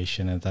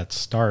activation at that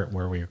start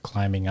where we were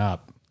climbing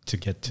up to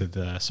get to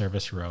the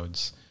service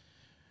roads,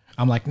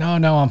 I'm like, no,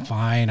 no, I'm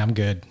fine. I'm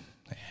good.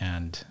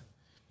 And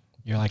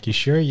you're like, you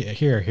sure?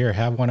 Here,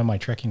 have one of my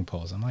trekking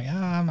poles. I'm like,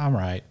 I'm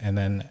right. And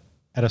then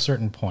at a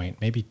certain point,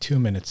 maybe 2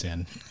 minutes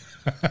in,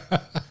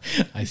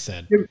 I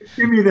said,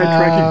 Give me that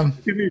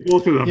trekking. Give me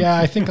both of them. yeah,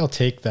 I think I'll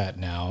take that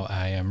now.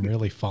 I am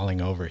really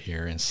falling over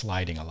here and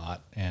sliding a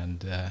lot.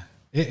 And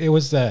it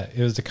was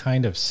the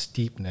kind of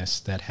steepness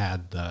that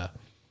had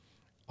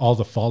all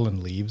the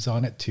fallen leaves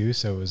on it too.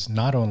 So it was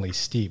not only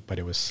steep, but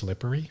it was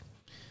slippery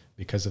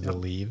because of the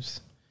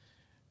leaves.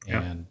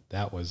 Yep. And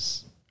that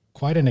was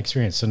quite an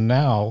experience. So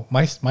now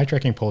my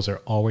trekking poles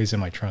are always in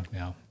my trunk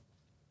now.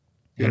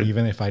 Good. And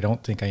even if I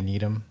don't think I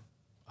need them,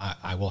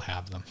 I will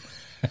have them.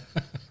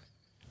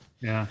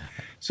 Yeah.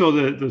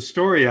 So the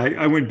story,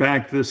 I went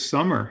back this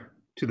summer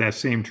to that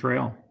same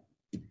trail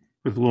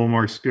with a little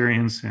more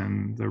experience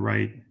and the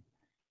right.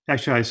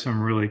 Actually, I have some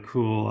really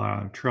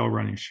cool trail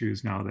running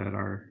shoes now that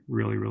are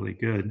really, really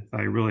good.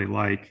 I really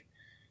like,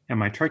 and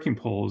my trekking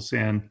poles.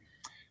 And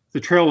the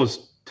trail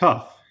was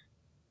tough,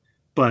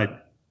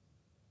 but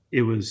I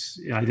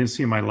didn't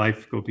see my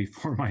life go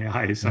before my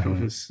eyes.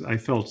 I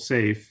felt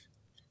safe,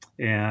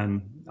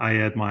 and I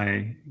had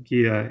my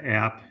Gia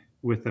app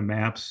with the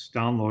maps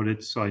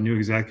downloaded, so I knew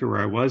exactly where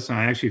I was. And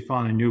I actually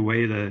found a new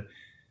way to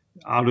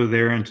out of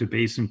there into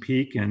Basin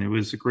Peak, and it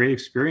was a great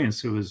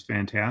experience. It was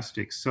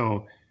fantastic.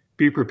 So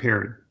be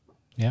prepared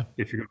Yeah.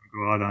 if you're going to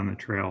go out on the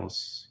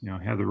trails.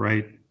 Have the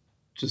right.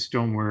 Just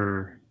don't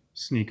wear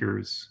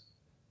sneakers.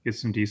 Get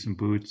some decent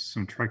boots,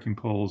 some trekking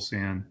poles,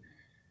 and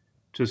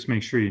just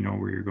make sure you know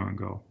where you're going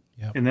to go.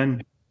 Yep. And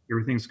then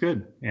everything's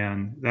good.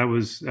 And that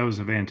was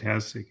a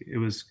fantastic. It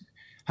was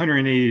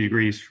 180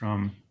 degrees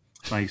from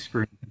my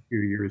experience a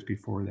few years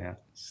before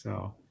that.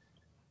 So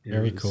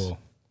Very cool.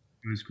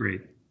 It was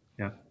great.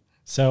 Yeah.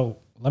 So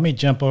let me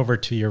jump over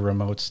to your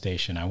remote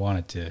station. I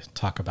wanted to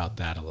talk about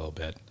that a little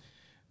bit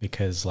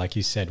because, like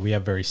you said, we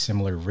have very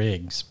similar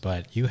rigs,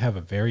 but you have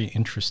a very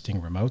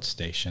interesting remote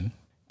station.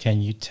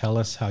 Can you tell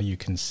us how you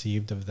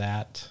conceived of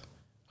that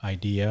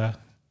idea?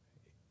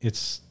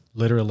 It's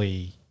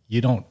literally,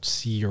 you don't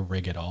see your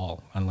rig at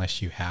all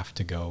unless you have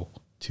to go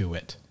to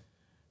it.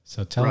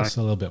 So tell us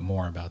a little bit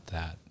more about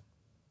that.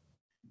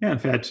 Yeah, in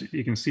fact,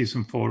 you can see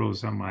some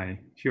photos on my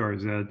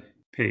QRZ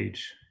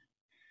page.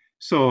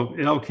 So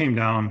it all came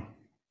down.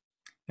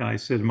 I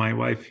said to my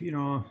wife,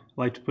 I'd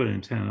like to put an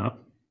antenna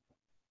up,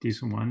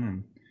 decent one.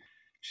 And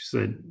she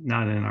said,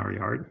 not in our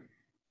yard.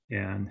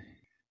 And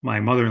my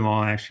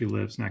mother-in-law actually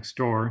lives next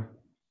door.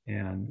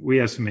 And we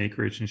have some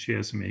acreage and she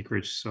has some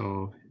acreage.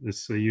 So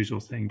it's the usual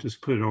thing,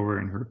 just put it over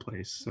in her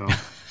place. So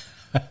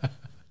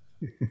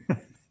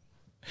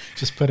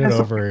just put it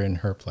over in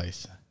her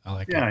place. I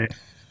like it.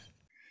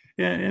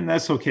 Yeah, and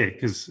that's okay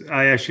because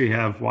I actually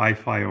have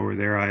Wi-Fi over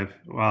there. I've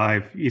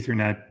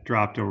Ethernet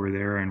dropped over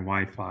there and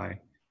Wi-Fi,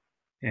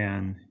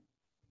 and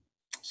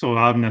so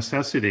out of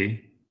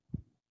necessity,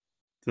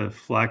 the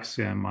Flex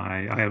and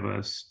I have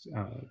a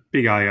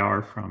big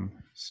IR from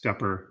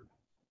Stepper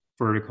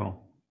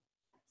Vertical,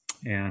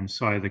 and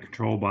so I have the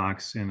control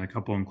box and a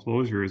couple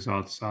enclosures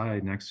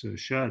outside next to the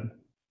shed.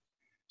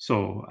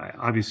 So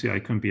obviously I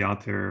couldn't be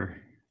out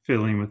there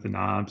fiddling with the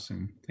knobs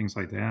and things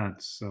like that.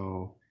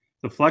 So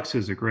the Flex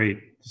is the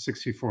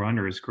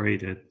 6400 is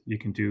great. You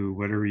can do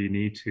whatever you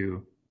need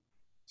to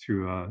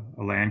through a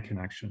LAN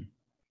connection.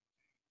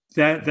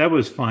 That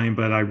was fine,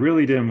 but I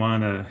really didn't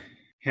want to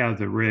have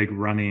the rig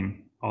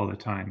running all the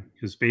time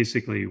because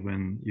basically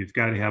when you've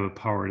got to have it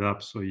powered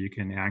up so you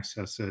can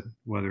access it,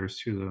 whether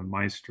it's through the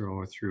Maestro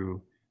or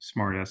through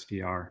Smart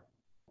SDR.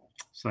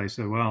 So I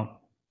said,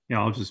 well,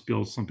 I'll just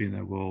build something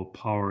that will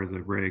power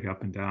the rig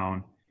up and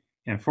down.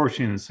 And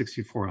fortunately, the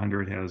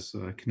 6400 has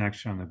a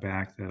connection on the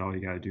back that all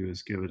you got to do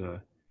is give it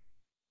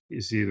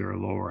is either a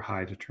low or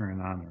high to turn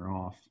it on or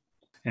off.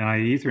 And I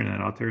Ethernet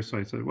out there, so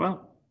I said,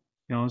 well,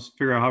 let's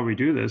figure out how we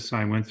do this. So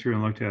I went through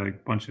and looked at a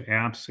bunch of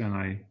apps, and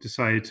I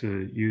decided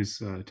to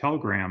use a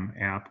Telegram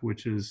app,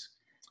 which is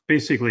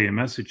basically a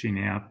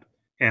messaging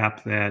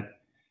app that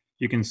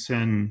you can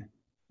send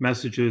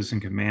messages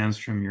and commands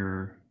from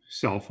your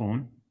cell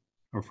phone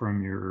or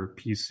from your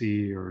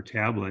PC or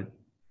tablet.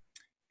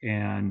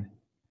 And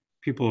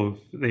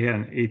they had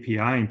an API,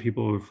 and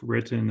people have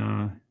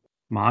written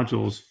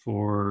modules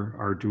for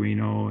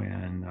Arduino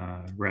and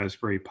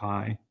Raspberry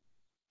Pi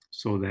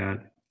so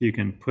that you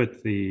can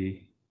put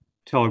the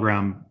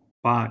Telegram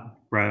bot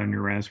right on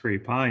your Raspberry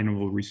Pi and it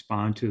will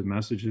respond to the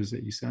messages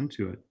that you send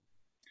to it.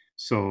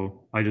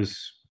 So I just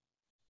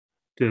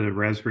did a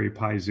Raspberry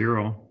Pi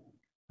Zero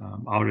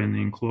out in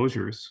the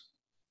enclosures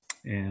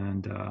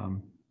and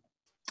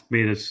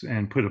made it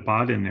and put a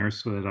bot in there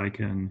so that I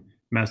can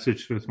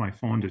message with my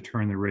phone to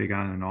turn the rig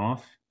on and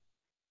off,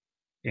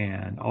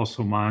 and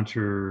also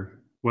monitor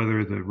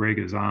whether the rig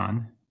is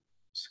on,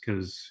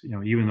 because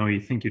even though you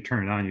think you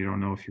turn it on, you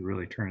don't know if you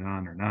really turn it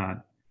on or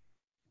not.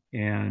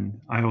 And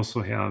I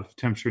also have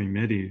temperature and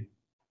humidity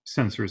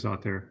sensors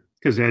out there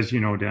because, as you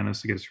know,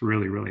 Dennis, it gets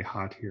really, really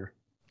hot here.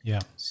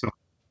 Yeah. So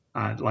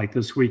like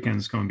this weekend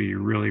is going to be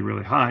really,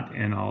 really hot,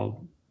 and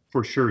I'll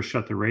for sure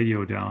shut the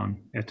radio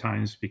down at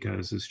times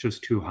because it's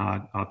just too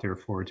hot out there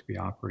for it to be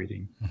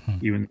operating,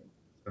 even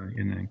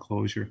in the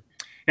enclosure.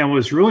 And what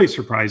was really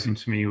surprising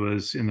to me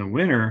was in the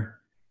winter,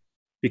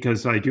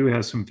 because I do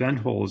have some vent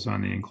holes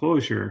on the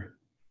enclosure,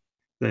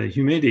 the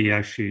humidity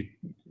actually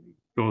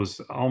goes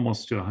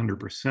almost to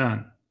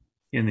 100%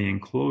 in the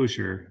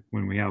enclosure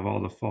when we have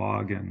all the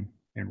fog and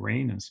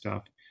rain and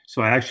stuff.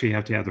 So I actually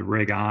have to have the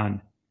rig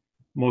on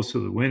most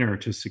of the winter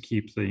just to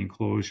keep the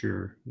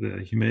enclosure,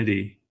 the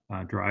humidity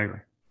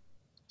drier.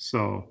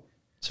 So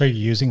you're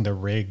using the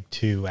rig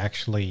to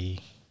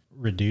actually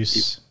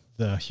reduce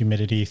the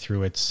humidity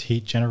through its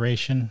heat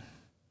generation?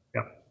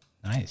 Yep.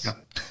 Nice.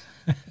 Yep.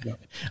 Yep.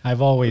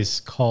 I've always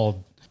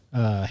called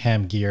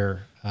ham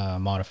gear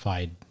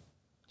modified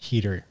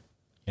heaters,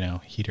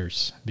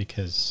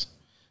 because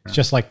it's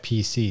just like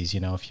PCs,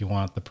 if you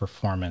want the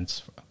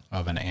performance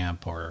of an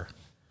amp or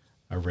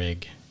a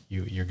rig,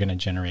 you're going to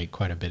generate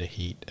quite a bit of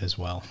heat as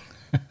well.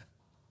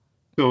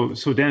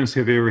 So Dennis,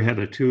 have you ever had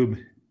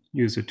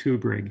use a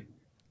tube rig?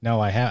 No,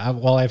 I have.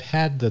 Well, I've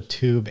had the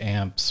tube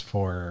amps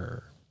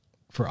for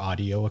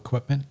audio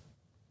equipment.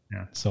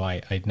 Yeah. So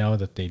I know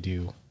that they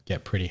do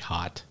get pretty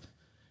hot,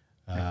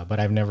 but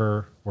I've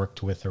never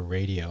worked with a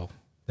radio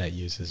that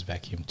uses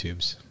vacuum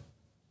tubes.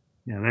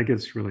 Yeah, that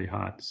gets really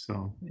hot.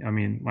 So, I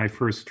mean, my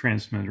first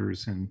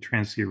transmitters and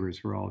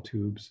transceivers were all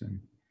tubes, and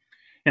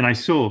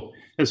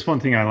that's one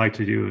thing I like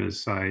to do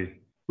is I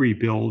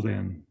rebuild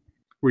and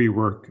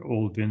rework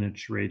old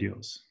vintage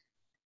radios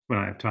when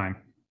I have time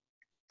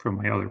from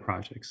my other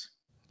projects.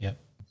 Yep.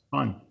 It's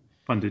fun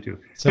to do.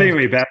 So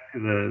anyway, back to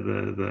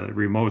the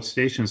remote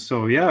station.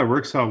 So yeah, it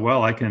works out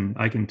well. I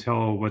can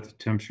tell what the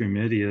temperature and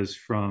humidity is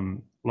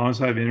from, as long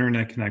as I have an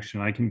internet connection.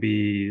 I can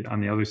be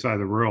on the other side of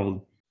the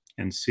world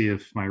and see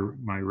if my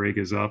rig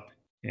is up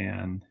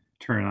and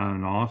turn it on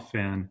and off.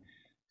 And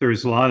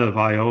there's a lot of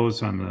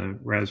IOs on the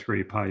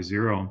Raspberry Pi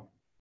Zero.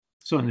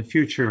 So in the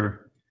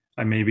future,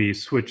 I may be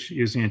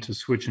using it to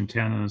switch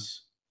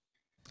antennas.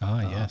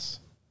 Yes.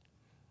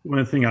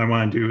 One thing I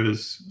want to do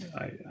is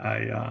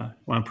I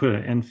want to put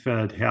an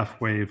end-fed half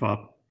wave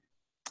up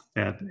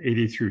at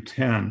 80 through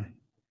 10,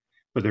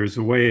 but there's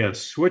a way of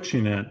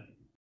switching it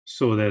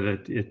so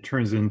that it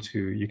turns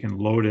into, you can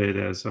load it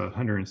as a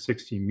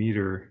 160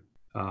 meter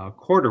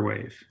quarter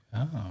wave.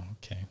 Oh,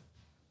 okay.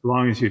 As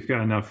long as you've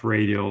got enough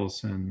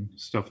radials and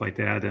stuff like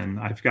that. And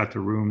I've got the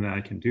room that I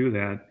can do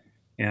that.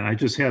 And I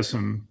just have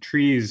some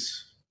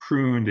trees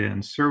pruned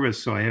and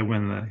serviced. So I had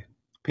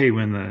pay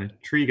the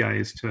tree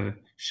guys to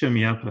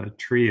shimmy up a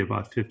tree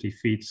about 50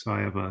 feet. So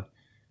I have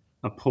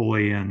a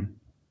pulley and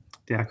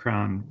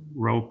Dacron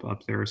rope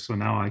up there. So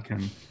now I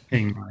can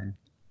hang my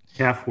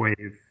half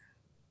wave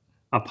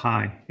up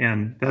high.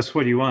 And that's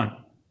what you want.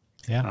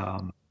 Yeah.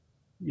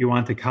 You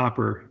want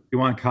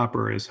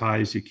copper as high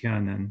as you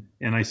can.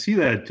 And I see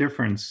that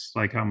difference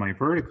like on my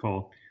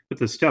vertical with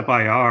the step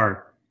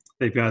IR,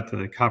 they've got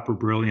the copper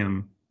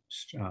beryllium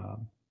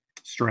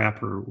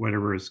strap or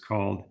whatever it's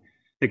called.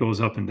 It goes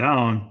up and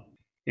down.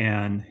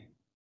 And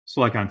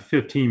so like on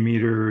 15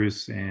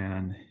 meters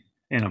and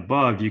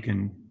above, you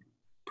can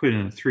put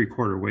in a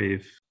 3/4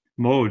 wave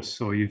mode.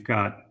 So you've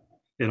got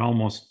it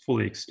almost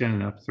fully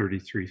extended up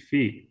 33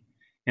 feet.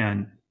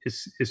 And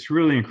it's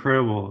really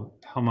incredible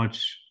how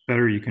much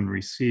better you can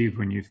receive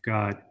when you've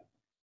got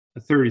a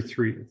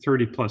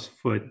 30 plus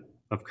foot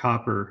of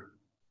copper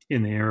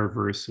in the air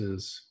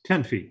versus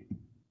 10 feet.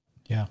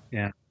 Yeah.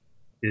 And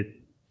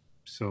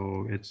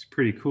so it's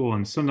pretty cool.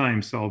 And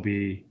sometimes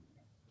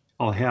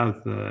I'll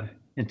have the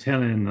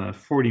antenna in the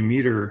 40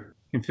 meter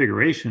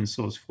configuration,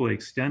 so it's fully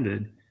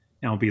extended,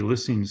 and I'll be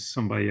listening to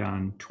somebody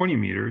on 20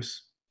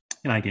 meters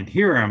and I can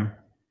hear them.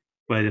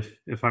 But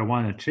if I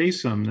want to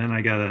chase them, then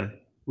I got to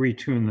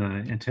retune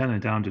the antenna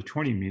down to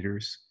 20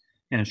 meters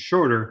and it's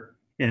shorter.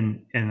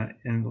 And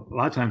a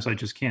lot of times I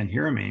just can't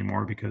hear them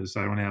anymore because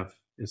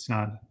it's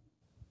not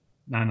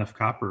enough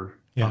copper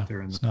out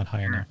there. It's not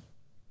high enough.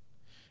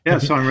 Yeah,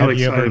 so I'm really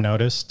excited. Have you ever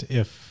noticed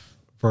if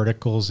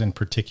verticals in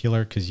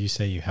particular, because you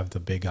say you have the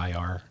big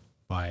IR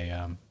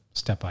by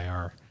Step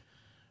IR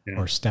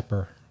or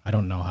Stepper. I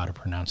don't know how to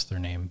pronounce their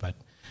name, but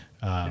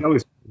it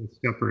always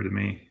Stepper to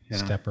me. Yeah.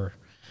 Stepper.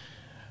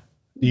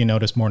 Do you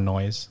notice more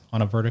noise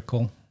on a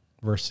vertical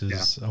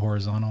versus a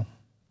horizontal?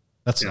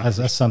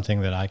 That's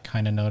something that I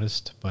kind of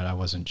noticed, but I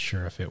wasn't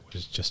sure if it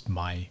was just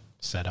my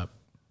setup.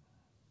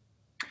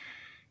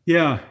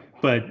 Yeah,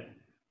 but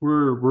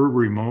we're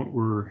remote.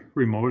 We're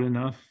remote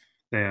enough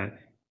that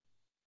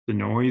the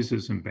noise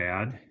isn't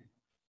bad,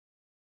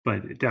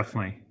 but it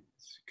definitely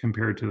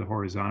compared to the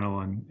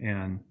horizontal,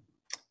 and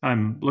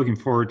I'm looking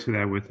forward to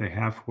that with the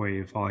half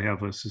wave. I'll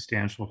have a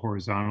substantial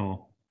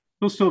horizontal.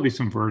 There'll still be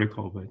some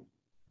vertical, but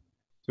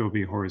So it'll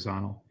be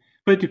horizontal.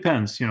 But it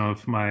depends,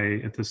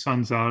 if the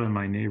sun's out and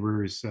my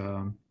neighbors'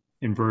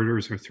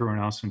 inverters are throwing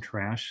out some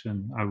trash,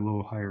 then I have a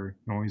little higher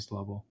noise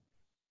level.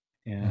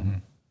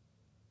 And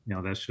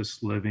Hmm. that's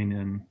just living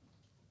in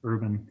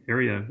urban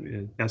area.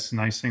 That's the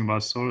nice thing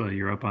about Soda.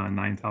 You're up on a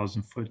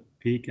 9,000-foot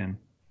peak, and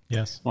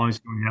Yes. as long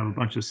as you don't have a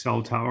bunch of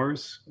cell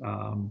towers,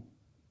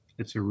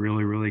 it's a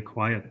really, really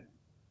quiet.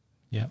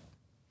 Yeah.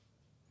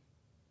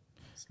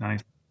 It's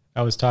nice.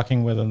 I was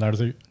talking with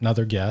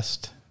another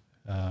guest,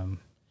 um,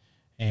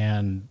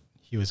 and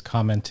he was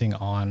commenting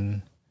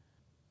on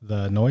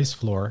the noise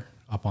floor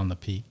up on the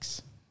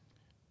peaks.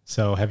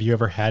 So, have you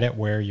ever had it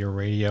where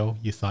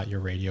you thought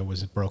your radio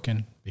was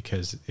broken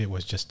because it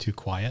was just too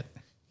quiet?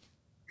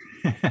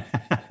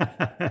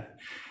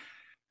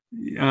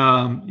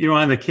 On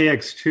the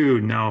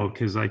KX2, no,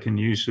 because I can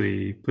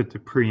usually put the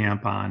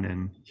preamp on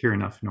and hear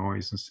enough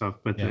noise and stuff.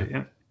 But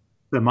Yeah.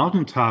 the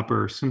mountain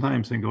topper,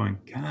 sometimes I'm going,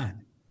 God,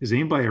 is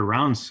anybody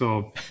around?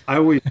 So I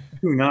always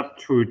tune up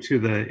to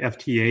the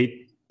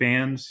FT8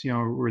 bands,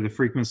 where the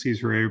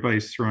frequencies where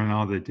everybody's throwing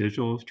all the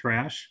digital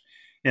trash.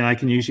 And I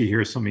can usually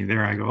hear something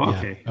there. I go, Yeah.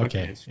 okay,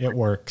 Okay. It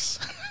works.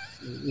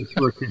 it's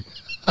working.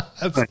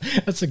 that's, But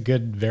that's a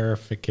good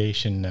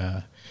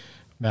verification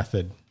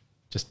method.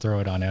 Just throw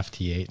it on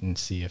FT8 and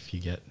see if you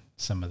get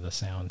some of the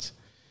sounds.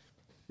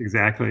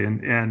 exactly.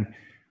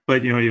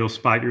 But you'll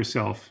spot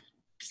yourself,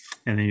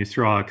 and then you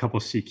throw out a couple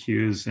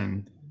CQs,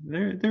 and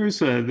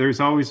there's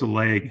always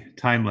a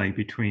time lag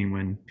between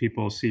when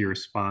people see your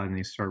spot and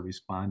they start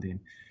responding.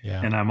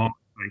 Yeah. And I'm always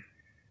like,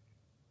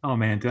 oh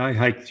man, did I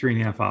hike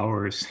 3.5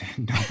 hours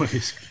and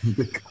nobody's going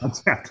to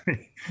contact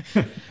me?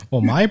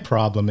 Well, my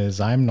problem is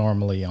I'm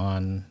normally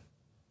on,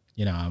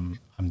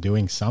 I'm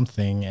doing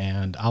something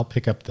and I'll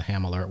pick up the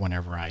ham alert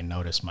whenever I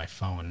notice my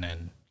phone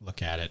and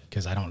look at it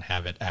because I don't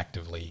have it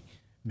actively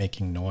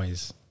making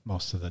noise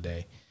most of the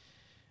day.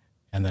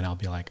 And then I'll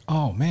be like,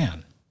 oh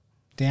man,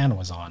 Dan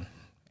was on.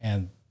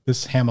 And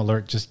this ham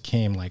alert just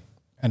came like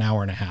an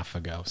hour and a half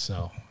ago.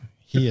 So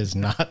he is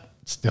not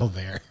still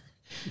there.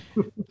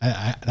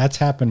 That's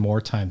happened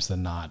more times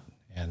than not.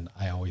 And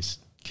I always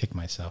kick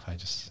myself.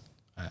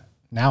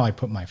 Now I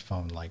put my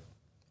phone like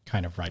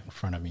kind of right in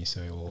front of me.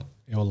 So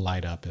it will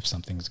light up if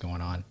something's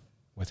going on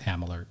with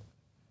ham alert.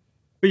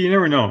 But you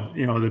never know.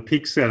 The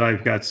peaks that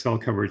I've got cell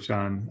coverage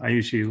on,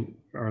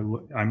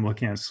 I'm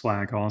looking at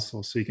Slack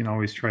also. So you can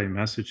always try to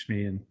message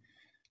me. And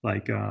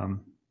like,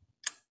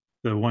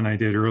 the one I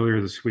did earlier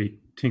this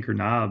week, Tinker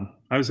Knob,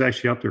 I was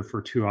actually up there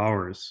for 2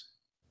 hours.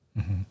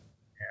 Mm-hmm.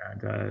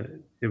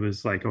 And it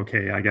was like,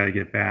 okay, I got to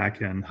get back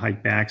and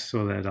hike back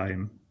so that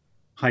I'm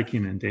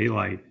hiking in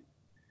daylight.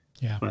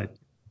 Yeah. But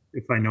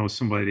if I know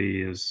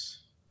somebody is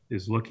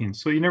looking,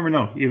 so you never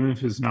know. Even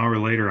if it's an hour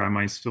later, I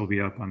might still be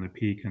up on the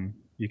peak, and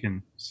you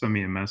can send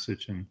me a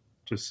message and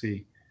just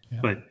see. Yeah.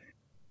 But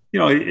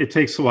it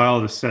takes a while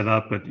to set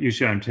up. But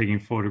usually, I'm taking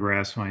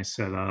photographs when I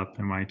set up,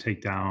 and when I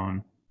take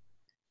down,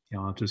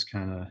 I'll just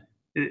kind of.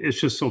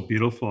 It's just so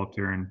beautiful up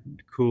there and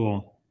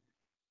cool.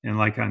 And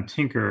like on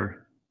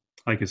Tinker,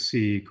 I could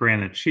see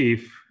Granite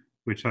Chief,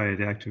 which I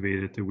had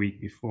activated the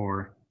week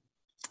before.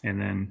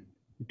 And then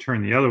you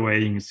turn the other way,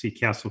 you can see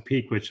Castle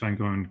Peak, which I'm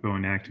going to go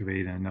and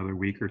activate in another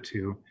week or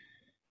two.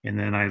 And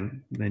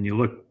then you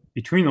look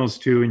between those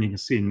two and you can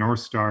see North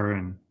Star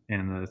and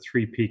the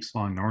 3 peaks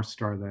long North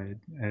Star that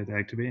I had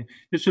activated.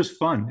 It's just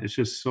fun. It's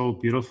just so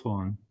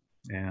beautiful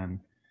and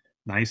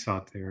nice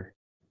out there.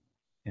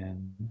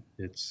 And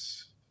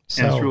it's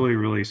So really,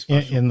 really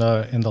special. in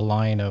the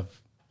line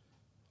of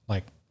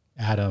like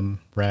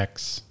Adam,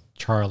 Rex,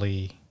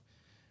 Charlie,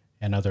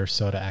 and other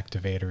soda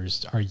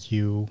activators, are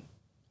you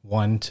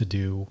one to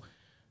do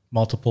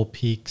multiple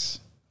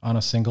peaks on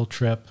a single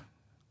trip?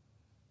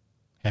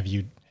 Have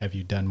you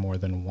done more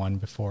than one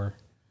before?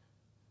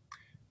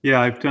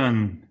 Yeah, I've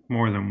done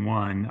more than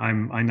one.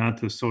 I'm not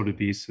the soda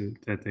beast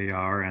that they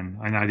are, and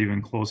I'm not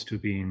even close to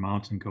being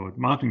mountain goat.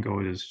 Mountain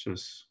goat is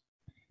just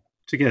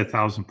to get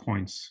 1,000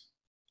 points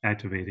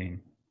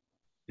activating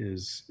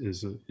is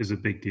a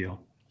big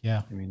deal.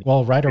 Yeah. I mean,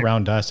 Well, right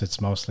around us, it's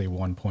mostly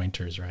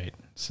 1-pointers, right?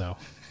 So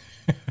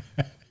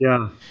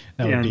yeah,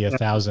 that would be and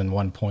 1,000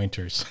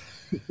 1-pointers.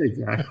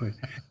 exactly.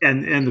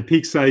 And the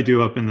peaks I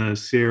do up in the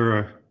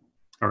Sierra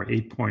are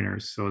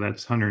 8-pointers, so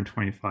that's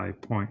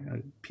 125 point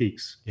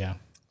peaks. Yeah,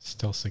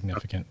 still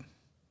significant.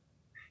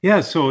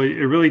 Yeah, so it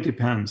really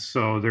depends.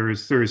 So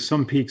there's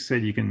some peaks that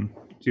you can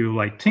do,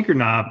 like Tinker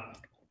Knob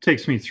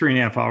takes me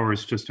 3.5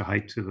 hours just to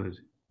hike to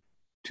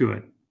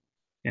it,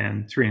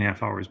 and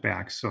 3.5 hours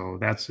back. So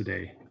that's a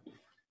day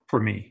for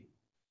me.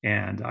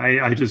 And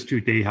I just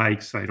do day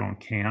hikes. I don't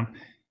camp,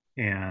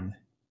 and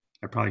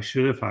I probably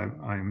should if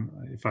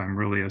I'm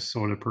really a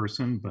soda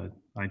person, but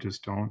I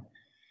just don't.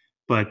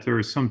 But there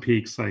are some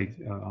peaks like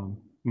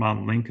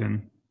Mount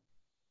Lincoln,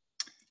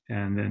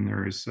 and then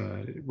there's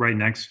right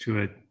next to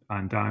it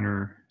on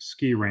Donner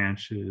Ski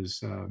Ranch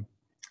is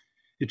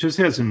it just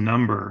has a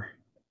number,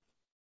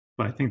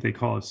 but I think they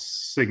call it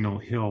Signal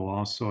Hill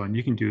also, and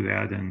you can do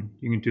that, and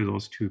you can do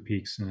those 2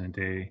 peaks in a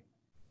day.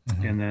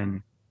 Mm-hmm. And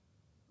then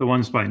the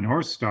ones by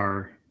North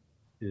Star,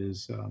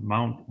 is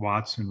Mount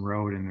Watson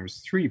Road, and there's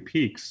 3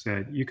 peaks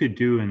that you could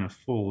do in a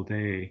full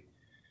day.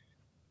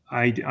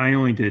 I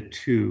only did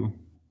 2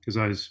 because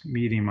I was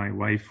meeting my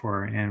wife for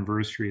our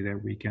anniversary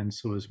that weekend,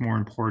 so it was more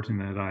important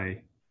that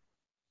I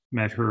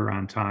met her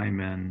on time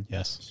and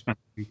Yes. spent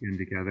the weekend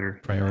together. And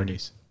then,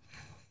 Priorities.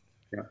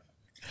 yeah,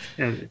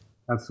 yeah,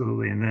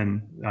 absolutely. And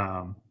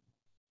then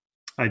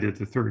I did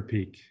the 3rd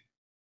peak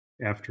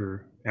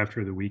after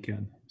the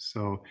weekend.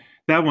 So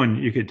that one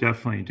you could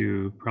definitely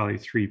do probably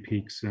 3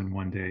 peaks in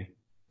one day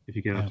if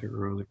you get Yeah. up there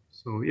early.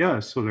 So yeah,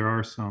 so there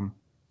are some,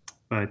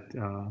 but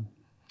I think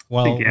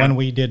Well, yeah, when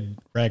we did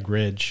Rag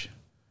Ridge,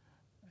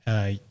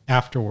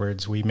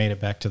 afterwards we made it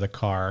back to the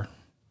car,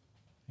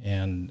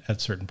 and at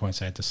certain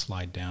points I had to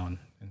slide down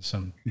in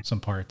some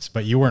parts.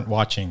 But you weren't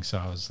watching, so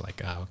I was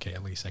like, oh, okay,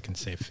 at least I can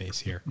save face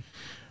here.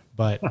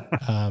 But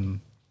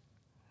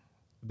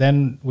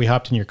then we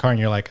hopped in your car, and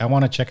you're like, I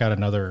want to check out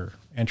another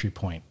entry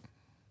point.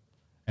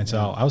 And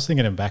so I was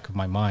thinking in the back of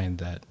my mind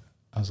that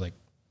I was like,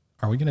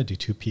 are we going to do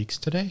 2 peaks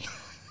today?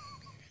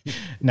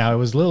 Now, it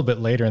was a little bit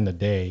later in the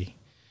day,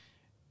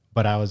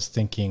 but I was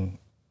thinking,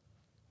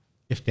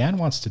 if Dan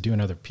wants to do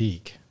another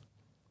peak,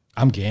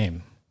 I'm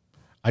game.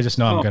 I just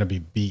know I'm oh, going to be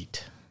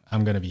beat.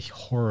 I'm going to be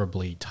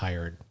horribly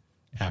tired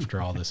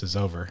after all this is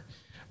over.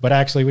 But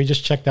actually, we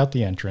just checked out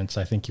the entrance.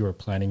 I think you were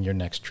planning your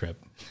next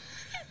trip.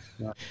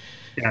 yeah,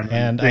 yeah.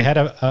 And I had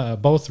a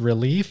both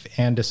relief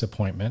and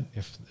disappointment,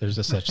 if there's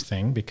a such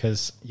thing,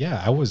 because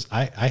yeah,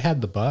 I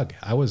had the bug.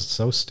 I was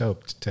so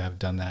stoked to have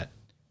done that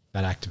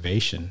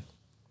activation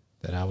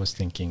that I was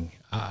thinking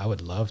I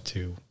would love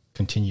to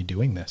continue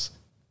doing this.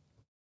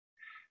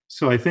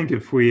 So I think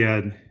if we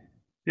had,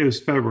 it was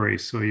February,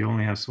 so you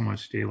only have so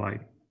much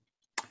daylight.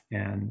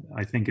 And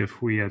I think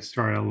if we had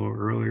started a little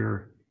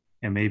earlier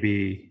and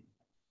maybe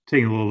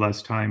taking a little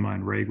less time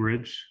on Rag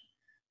Ridge,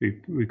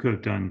 we could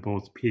have done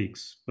both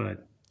peaks.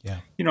 But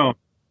Yeah. you know,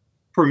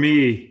 for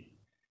me,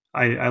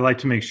 I like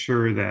to make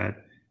sure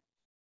that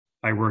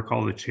I work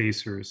all the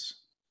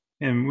chasers.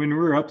 And when we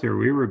were up there,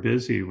 we were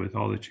busy with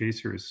all the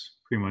chasers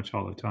pretty much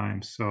all the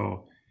time.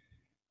 So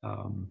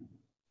um,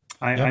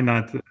 Yep. I'm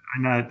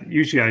not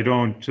usually I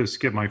don't just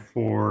get my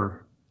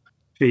 4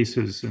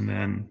 chases and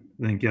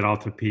then get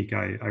out to peak.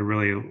 I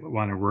really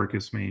want to work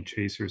as many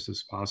chasers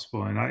as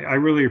possible, and I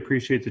really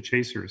appreciate the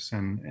chasers,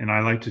 and I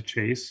like to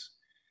chase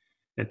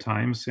at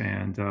times,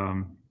 and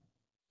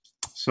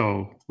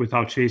so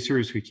without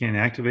chasers we can't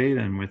activate,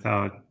 and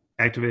without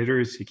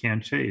activators you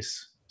can't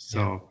chase. Yeah.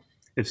 So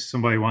if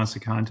somebody wants to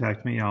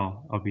contact me,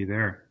 I'll be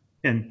there.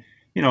 And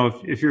you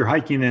know, if you're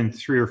hiking in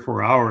 3 or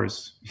 4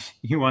 hours,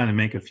 you want to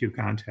make a few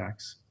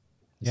contacts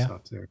and Yeah.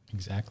 stuff there.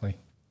 Exactly.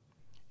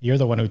 You're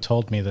the one who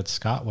told me that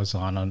Scott was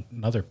on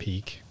another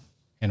peak,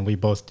 and we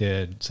both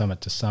did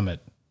summit to summit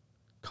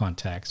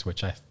contacts,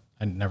 which I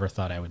never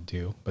thought I would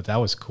do, but that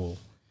was cool.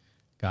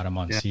 Got him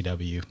on Yeah.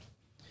 CW,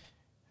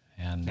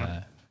 and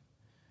Yeah.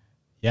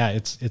 yeah,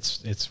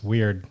 it's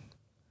weird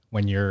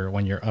when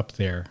you're up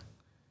there.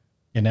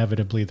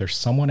 Inevitably, there's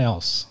someone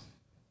else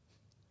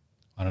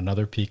on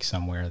another peak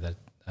somewhere that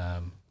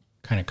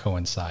kind of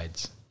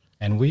coincides.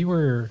 And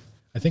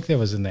I think that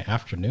was in the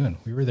afternoon.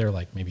 We were there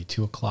like maybe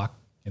 2 o'clock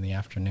in the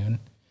afternoon,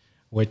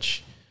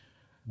 which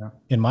Yeah.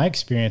 in my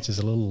experience is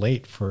a little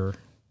late for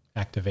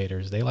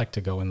activators. They like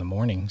to go in the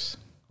mornings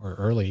or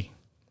early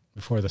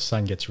before the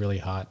sun gets really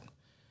hot.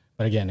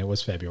 But again, it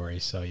was February,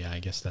 so yeah, I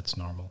guess that's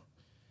normal.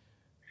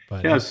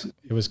 But Yes,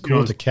 it was you know,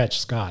 cool to catch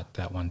Scott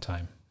that one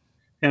time.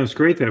 and it was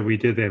great that we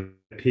did that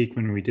peak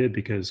when we did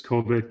because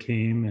COVID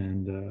came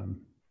and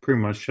pretty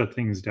much shut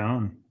things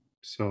down.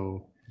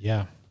 So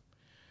Yeah,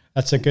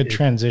 that's a good it,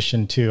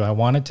 transition too. I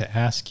wanted to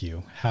ask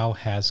you, how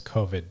has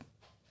COVID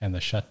and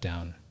the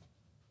shutdown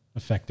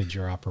affected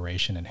your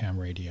operation in ham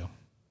radio?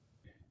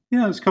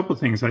 yeah, there's a couple of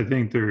things. I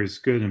think there's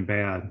good and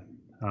bad.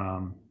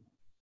 Um,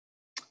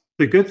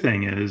 the good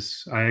thing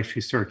is I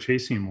actually start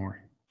chasing more.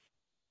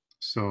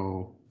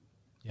 So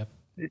Yep.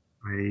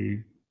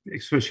 I,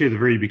 especially at the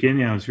very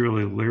beginning, I was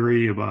really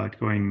leery about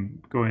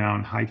going out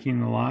and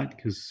hiking a lot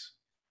because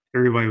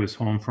everybody was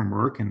home from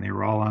work and they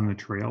were all on the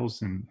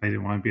trails, and I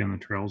didn't want to be on the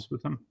trails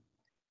with them.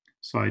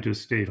 So I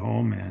just stayed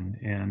home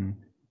and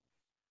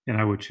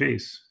I would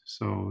chase.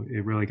 So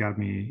it really got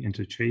me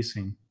into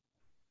chasing.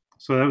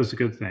 So that was a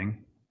good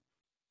thing.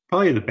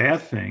 Probably the bad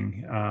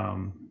thing,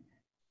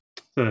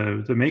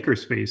 the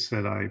makerspace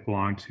that I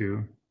belong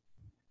to,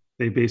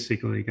 they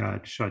basically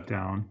got shut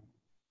down,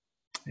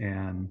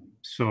 and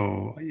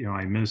so you know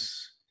I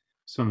miss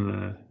some of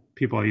the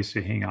people I used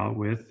to hang out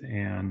with,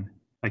 and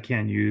I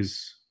can't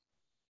use.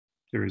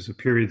 There's a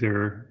period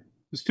there,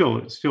 still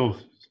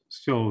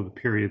a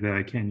period that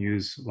I can't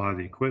use a lot of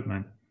the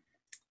equipment,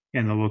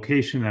 and the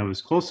location that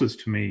was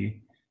closest to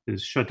me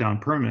is shut down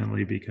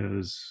permanently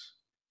because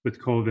with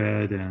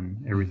COVID and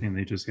Mm. everything,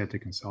 they just had to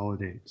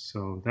consolidate.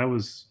 So that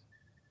was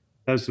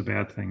a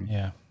bad thing.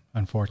 Yeah. Uh,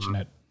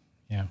 Unfortunate.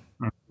 Yeah.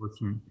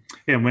 unfortunate.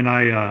 And when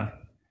I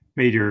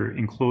made your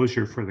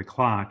enclosure for the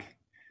clock,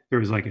 there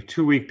was like a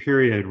 2 week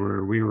period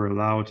where we were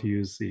allowed to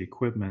use the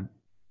equipment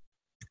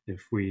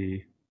if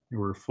we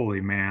were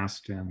fully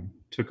masked and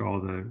took all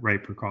the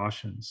right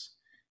precautions,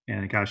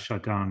 and it got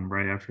shut down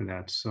right after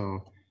that.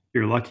 So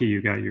you're lucky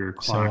you got your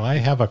So clock. I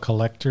have a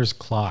collector's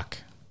clock,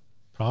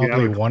 You have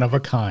probably one of a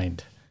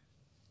kind.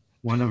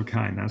 one of a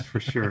kind, that's for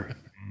sure.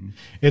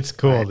 It's I,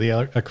 cool. The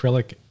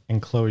acrylic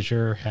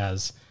enclosure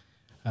has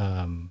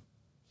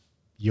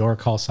your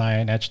call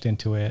sign etched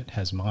into it,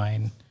 has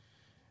mine,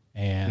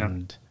 yeah,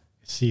 and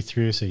see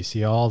through. So you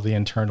see all the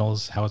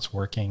internals, how it's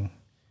working,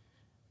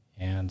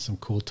 and some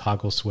cool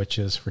toggle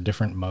switches for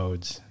different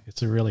modes.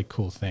 It's a really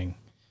cool thing.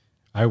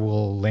 I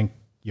will link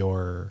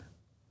your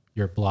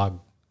blog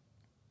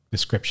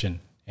description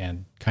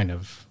and kind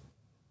of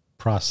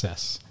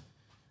process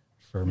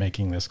for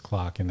making this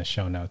clock in the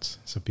show notes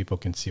so people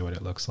can see what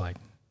it looks like.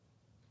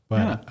 But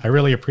yeah, I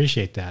really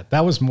appreciate that.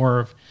 That was more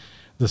of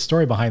the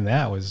story behind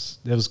that was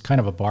it was kind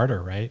of a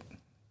barter, right?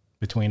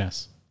 Between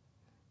us.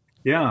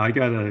 yeah. I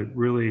got a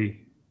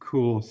really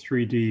cool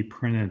 3D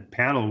printed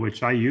paddle,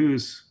 which I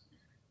use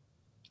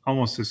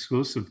almost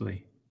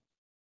exclusively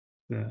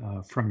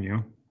from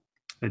you,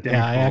 the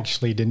Yeah, I Danko.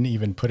 actually didn't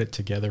even put it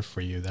together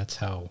for you. That's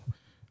how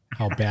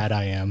bad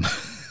I am.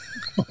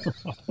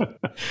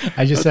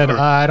 I just That's said, all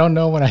right. I don't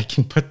know when I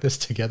can put this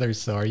together.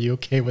 So are you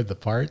okay with the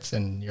parts?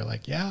 And you're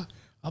like, yeah,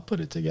 I'll put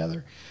it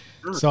together.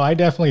 Sure. So I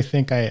definitely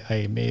think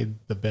I made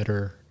the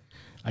better,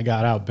 I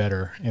got out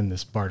better in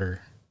this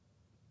barter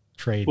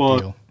trade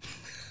Well,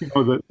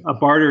 deal. a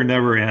barter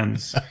never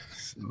ends.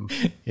 So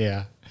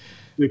Yeah.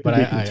 it But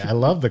can be I continued.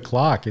 love the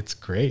clock. It's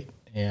great.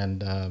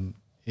 And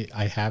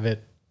I have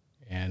it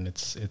and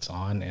it's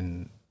on.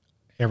 And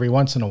every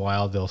once in a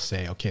while they'll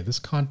say, okay, this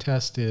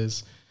contest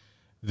is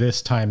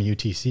this time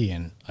UTC.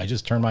 And I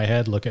just turn my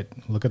head, look at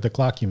the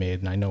clock you made,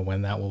 and I know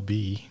when that will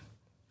be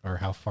or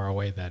how far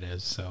away that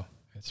is. So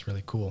it's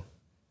really cool.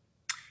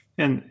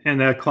 And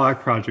that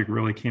clock project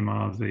really came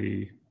out of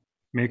the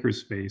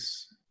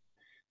makerspace.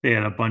 They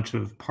had a bunch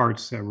of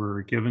parts that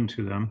were given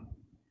to them,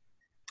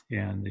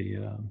 and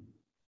the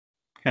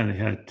kind of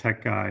head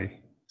tech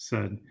guy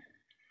said,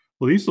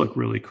 "Well, these look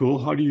really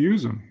cool. How do you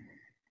use them?"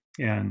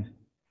 And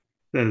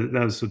that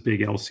was the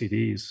big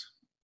LCDs.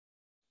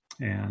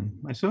 And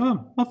I said,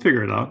 "Oh, I'll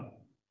figure it out."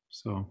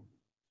 So,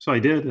 so I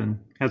did, and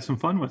had some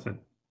fun with it.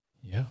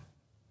 Yeah.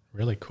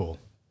 Really cool.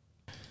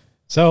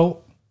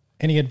 So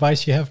any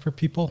advice you have for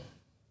people?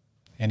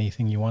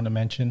 Anything you want to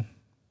mention?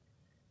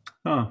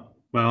 Oh,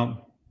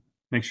 well,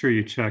 make sure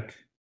you check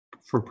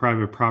for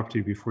private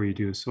property before you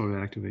do a soda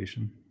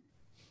activation.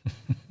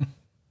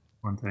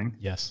 One thing.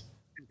 Yes.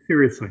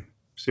 Seriously,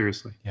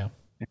 seriously. Yeah.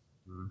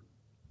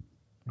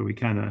 Uh, we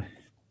kind of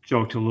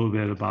joked a little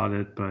bit about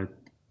it, but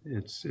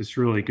it's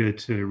really good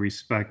to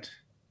respect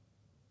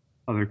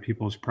other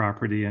people's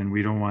property, and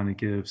we don't want to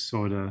give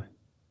soda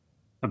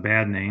a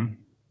bad name.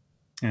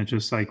 And it's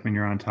just like when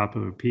you're on top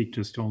of a peak,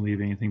 just don't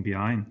leave anything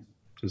behind.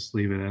 Just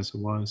leave it as it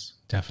was.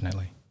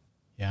 Definitely.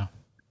 Yeah.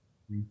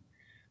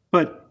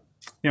 But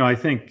I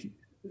think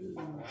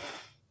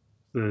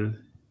the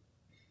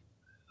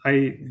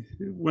I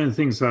one of the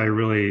things that I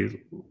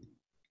really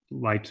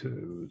like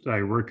to that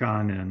I work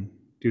on and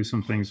do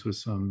some things with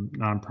some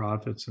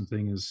nonprofits and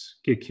things is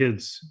get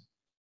kids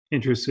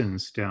interested in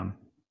STEM.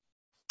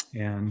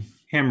 And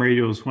ham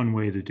radio is one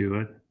way to do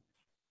it.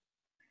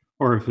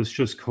 Or if it's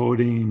just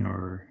coding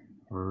or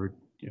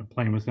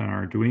playing with an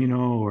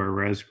Arduino or a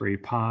Raspberry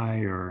Pi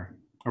or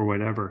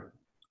whatever.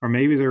 Or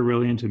maybe they're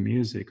really into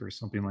music or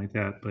something like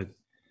that. But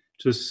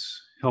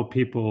just help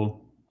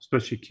people,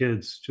 especially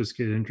kids, just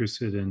get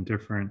interested in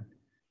different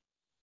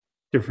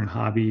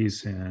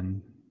hobbies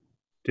and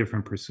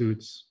different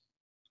pursuits.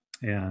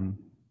 And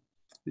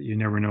you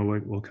never know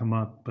what will come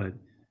up. But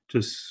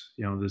just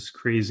this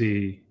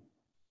crazy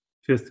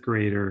fifth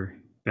grader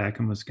back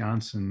in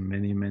Wisconsin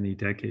many, many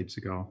decades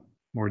ago,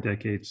 more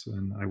decades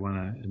than I want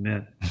to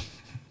admit.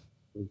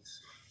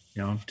 Was,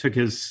 took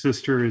his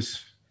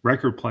sister's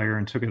record player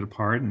and took it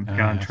apart and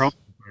got in Yes. trouble.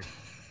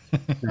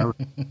 That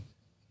was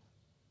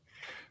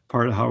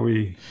part of how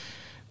we.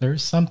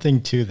 There's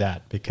something to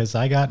that because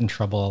I got in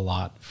trouble a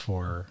lot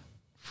for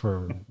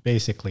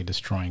basically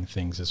destroying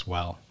things as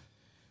well.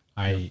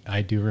 Yeah,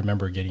 I do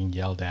remember getting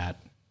yelled at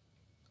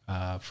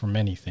for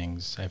many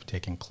things. I've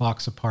taken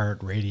clocks apart,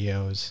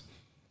 radios,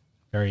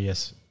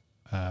 various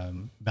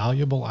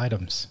valuable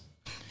items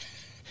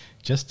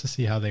just to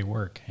see how they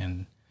work.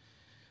 And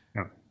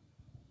yeah,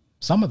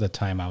 some of the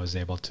time I was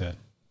able to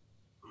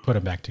put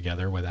them back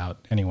together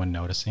without anyone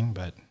noticing,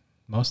 but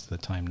most of the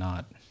time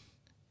not.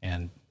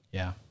 And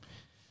yeah,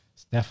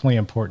 it's definitely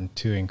important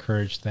to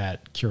encourage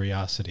that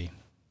curiosity.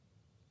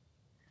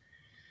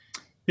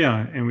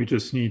 yeah. And we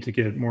just need to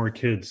get more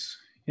kids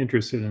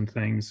interested in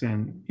things.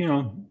 And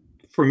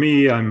for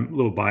me, I'm a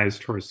little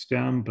biased towards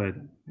STEM, but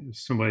if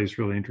somebody's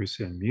really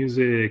interested in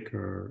music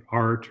or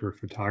art or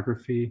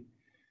photography,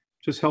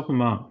 just help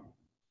them out.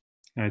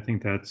 And I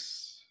think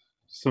that's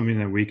something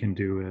that we can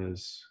do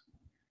as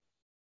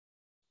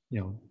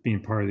being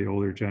part of the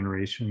older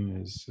generation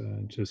is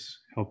just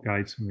help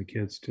guide some of the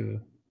kids to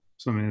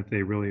something that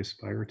they really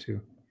aspire to,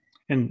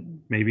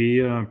 and maybe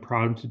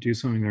prod them to do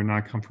something they're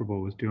not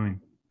comfortable with doing.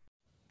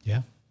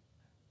 Yeah.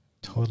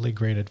 Totally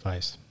great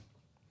advice.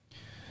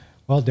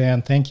 Well,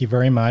 Dan, thank you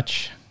very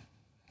much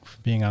for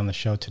being on the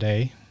show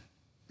today.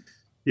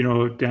 You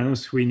know,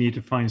 Dennis, we need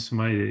to find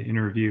somebody to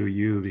interview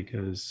you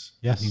because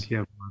Yes. I think you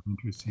have a lot of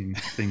interesting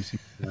things in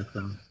your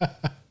background.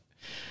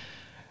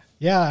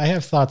 Yeah, I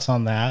have thoughts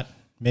on that.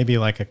 Maybe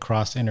like a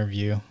cross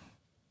interview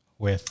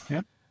with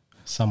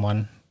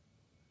someone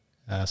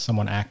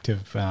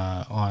active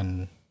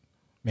on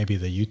maybe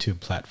the YouTube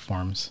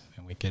platforms,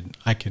 and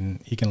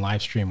he can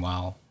live stream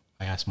while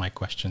I ask my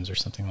questions or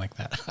something like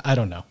that. I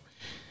don't know,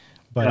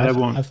 but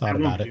I've thought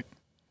about it.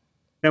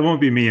 That won't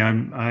be me.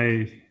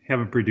 I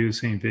haven't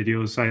produced any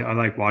videos. I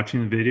like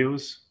watching the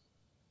videos.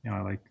 You know,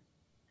 I like,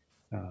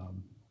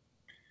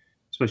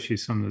 especially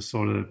some of the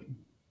sort of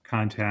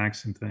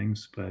contacts and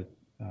things. But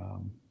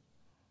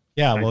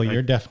yeah, well,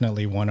 you're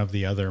definitely one of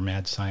the other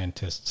mad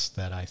scientists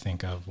that I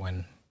think of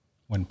when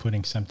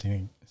putting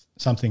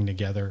something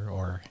together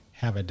or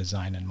have a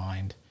design in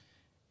mind,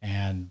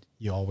 and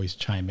you always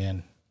chime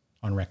in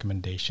on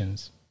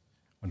recommendations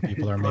when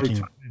people are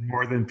making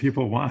more than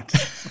people want.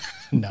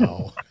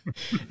 No,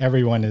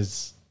 everyone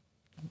is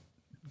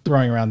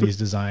throwing around these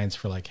designs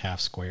for like half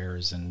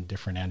squares and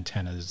different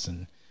antennas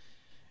and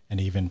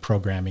even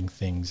programming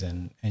things,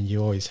 and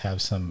you always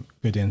have some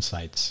good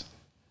insights.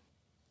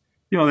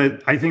 You know,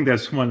 I think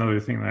that's one other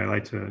thing that I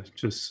like to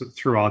just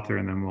throw out there,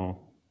 and then we'll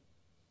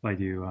let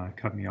you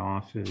cut me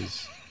off,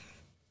 is,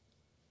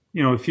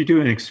 you know, if you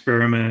do an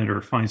experiment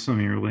or find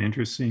something really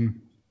interesting,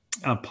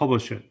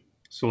 publish it.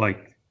 So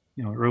like,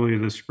 you know, earlier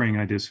this spring,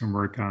 I did some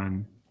work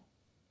on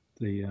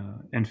the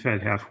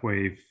end-fed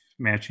half-wave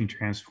matching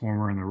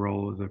transformer and the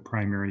role of the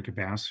primary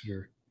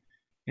capacitor.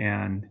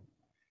 And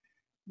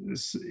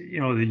this, you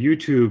know, the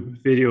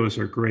YouTube videos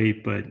are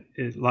great, but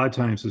a lot of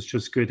times it's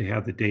just good to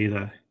have the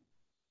data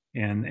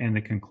and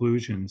the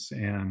conclusions.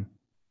 And,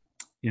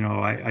 you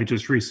know, I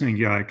just recently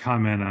got a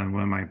comment on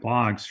one of my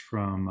blogs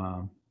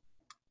from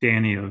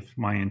Danny of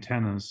My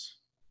Antennas,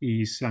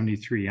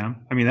 E73M.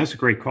 I mean, that's a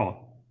great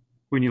call.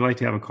 Wouldn't you like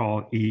to have a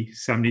call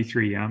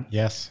E73M?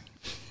 Yes.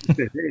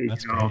 Said, hey,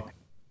 that's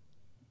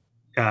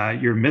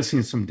great. You're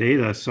missing some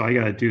data, so I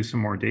got to do some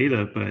more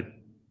data. But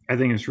I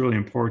think it's really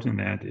important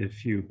that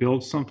if you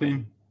build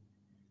something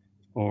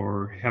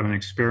or have an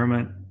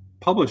experiment,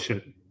 publish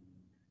it.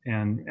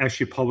 And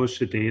actually publish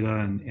the data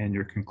and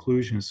your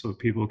conclusions so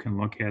people can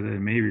look at it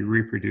and maybe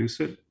reproduce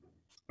it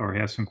or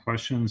have some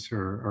questions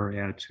or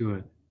add to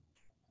it.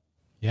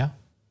 Yeah,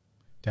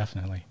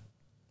 definitely.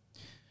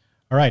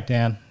 All right,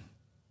 Dan.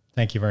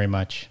 Thank you very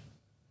much.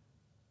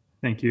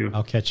 Thank you.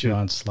 I'll catch you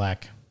on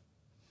Slack.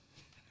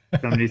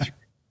 73.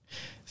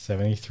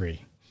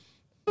 73.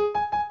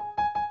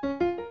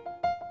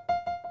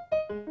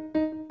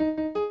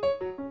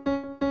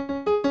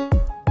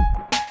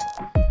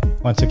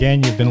 Once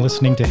again, you've been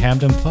listening to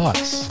Hamden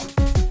Thoughts.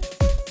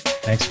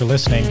 Thanks for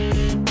listening.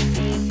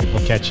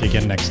 We'll catch you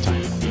again next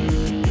time.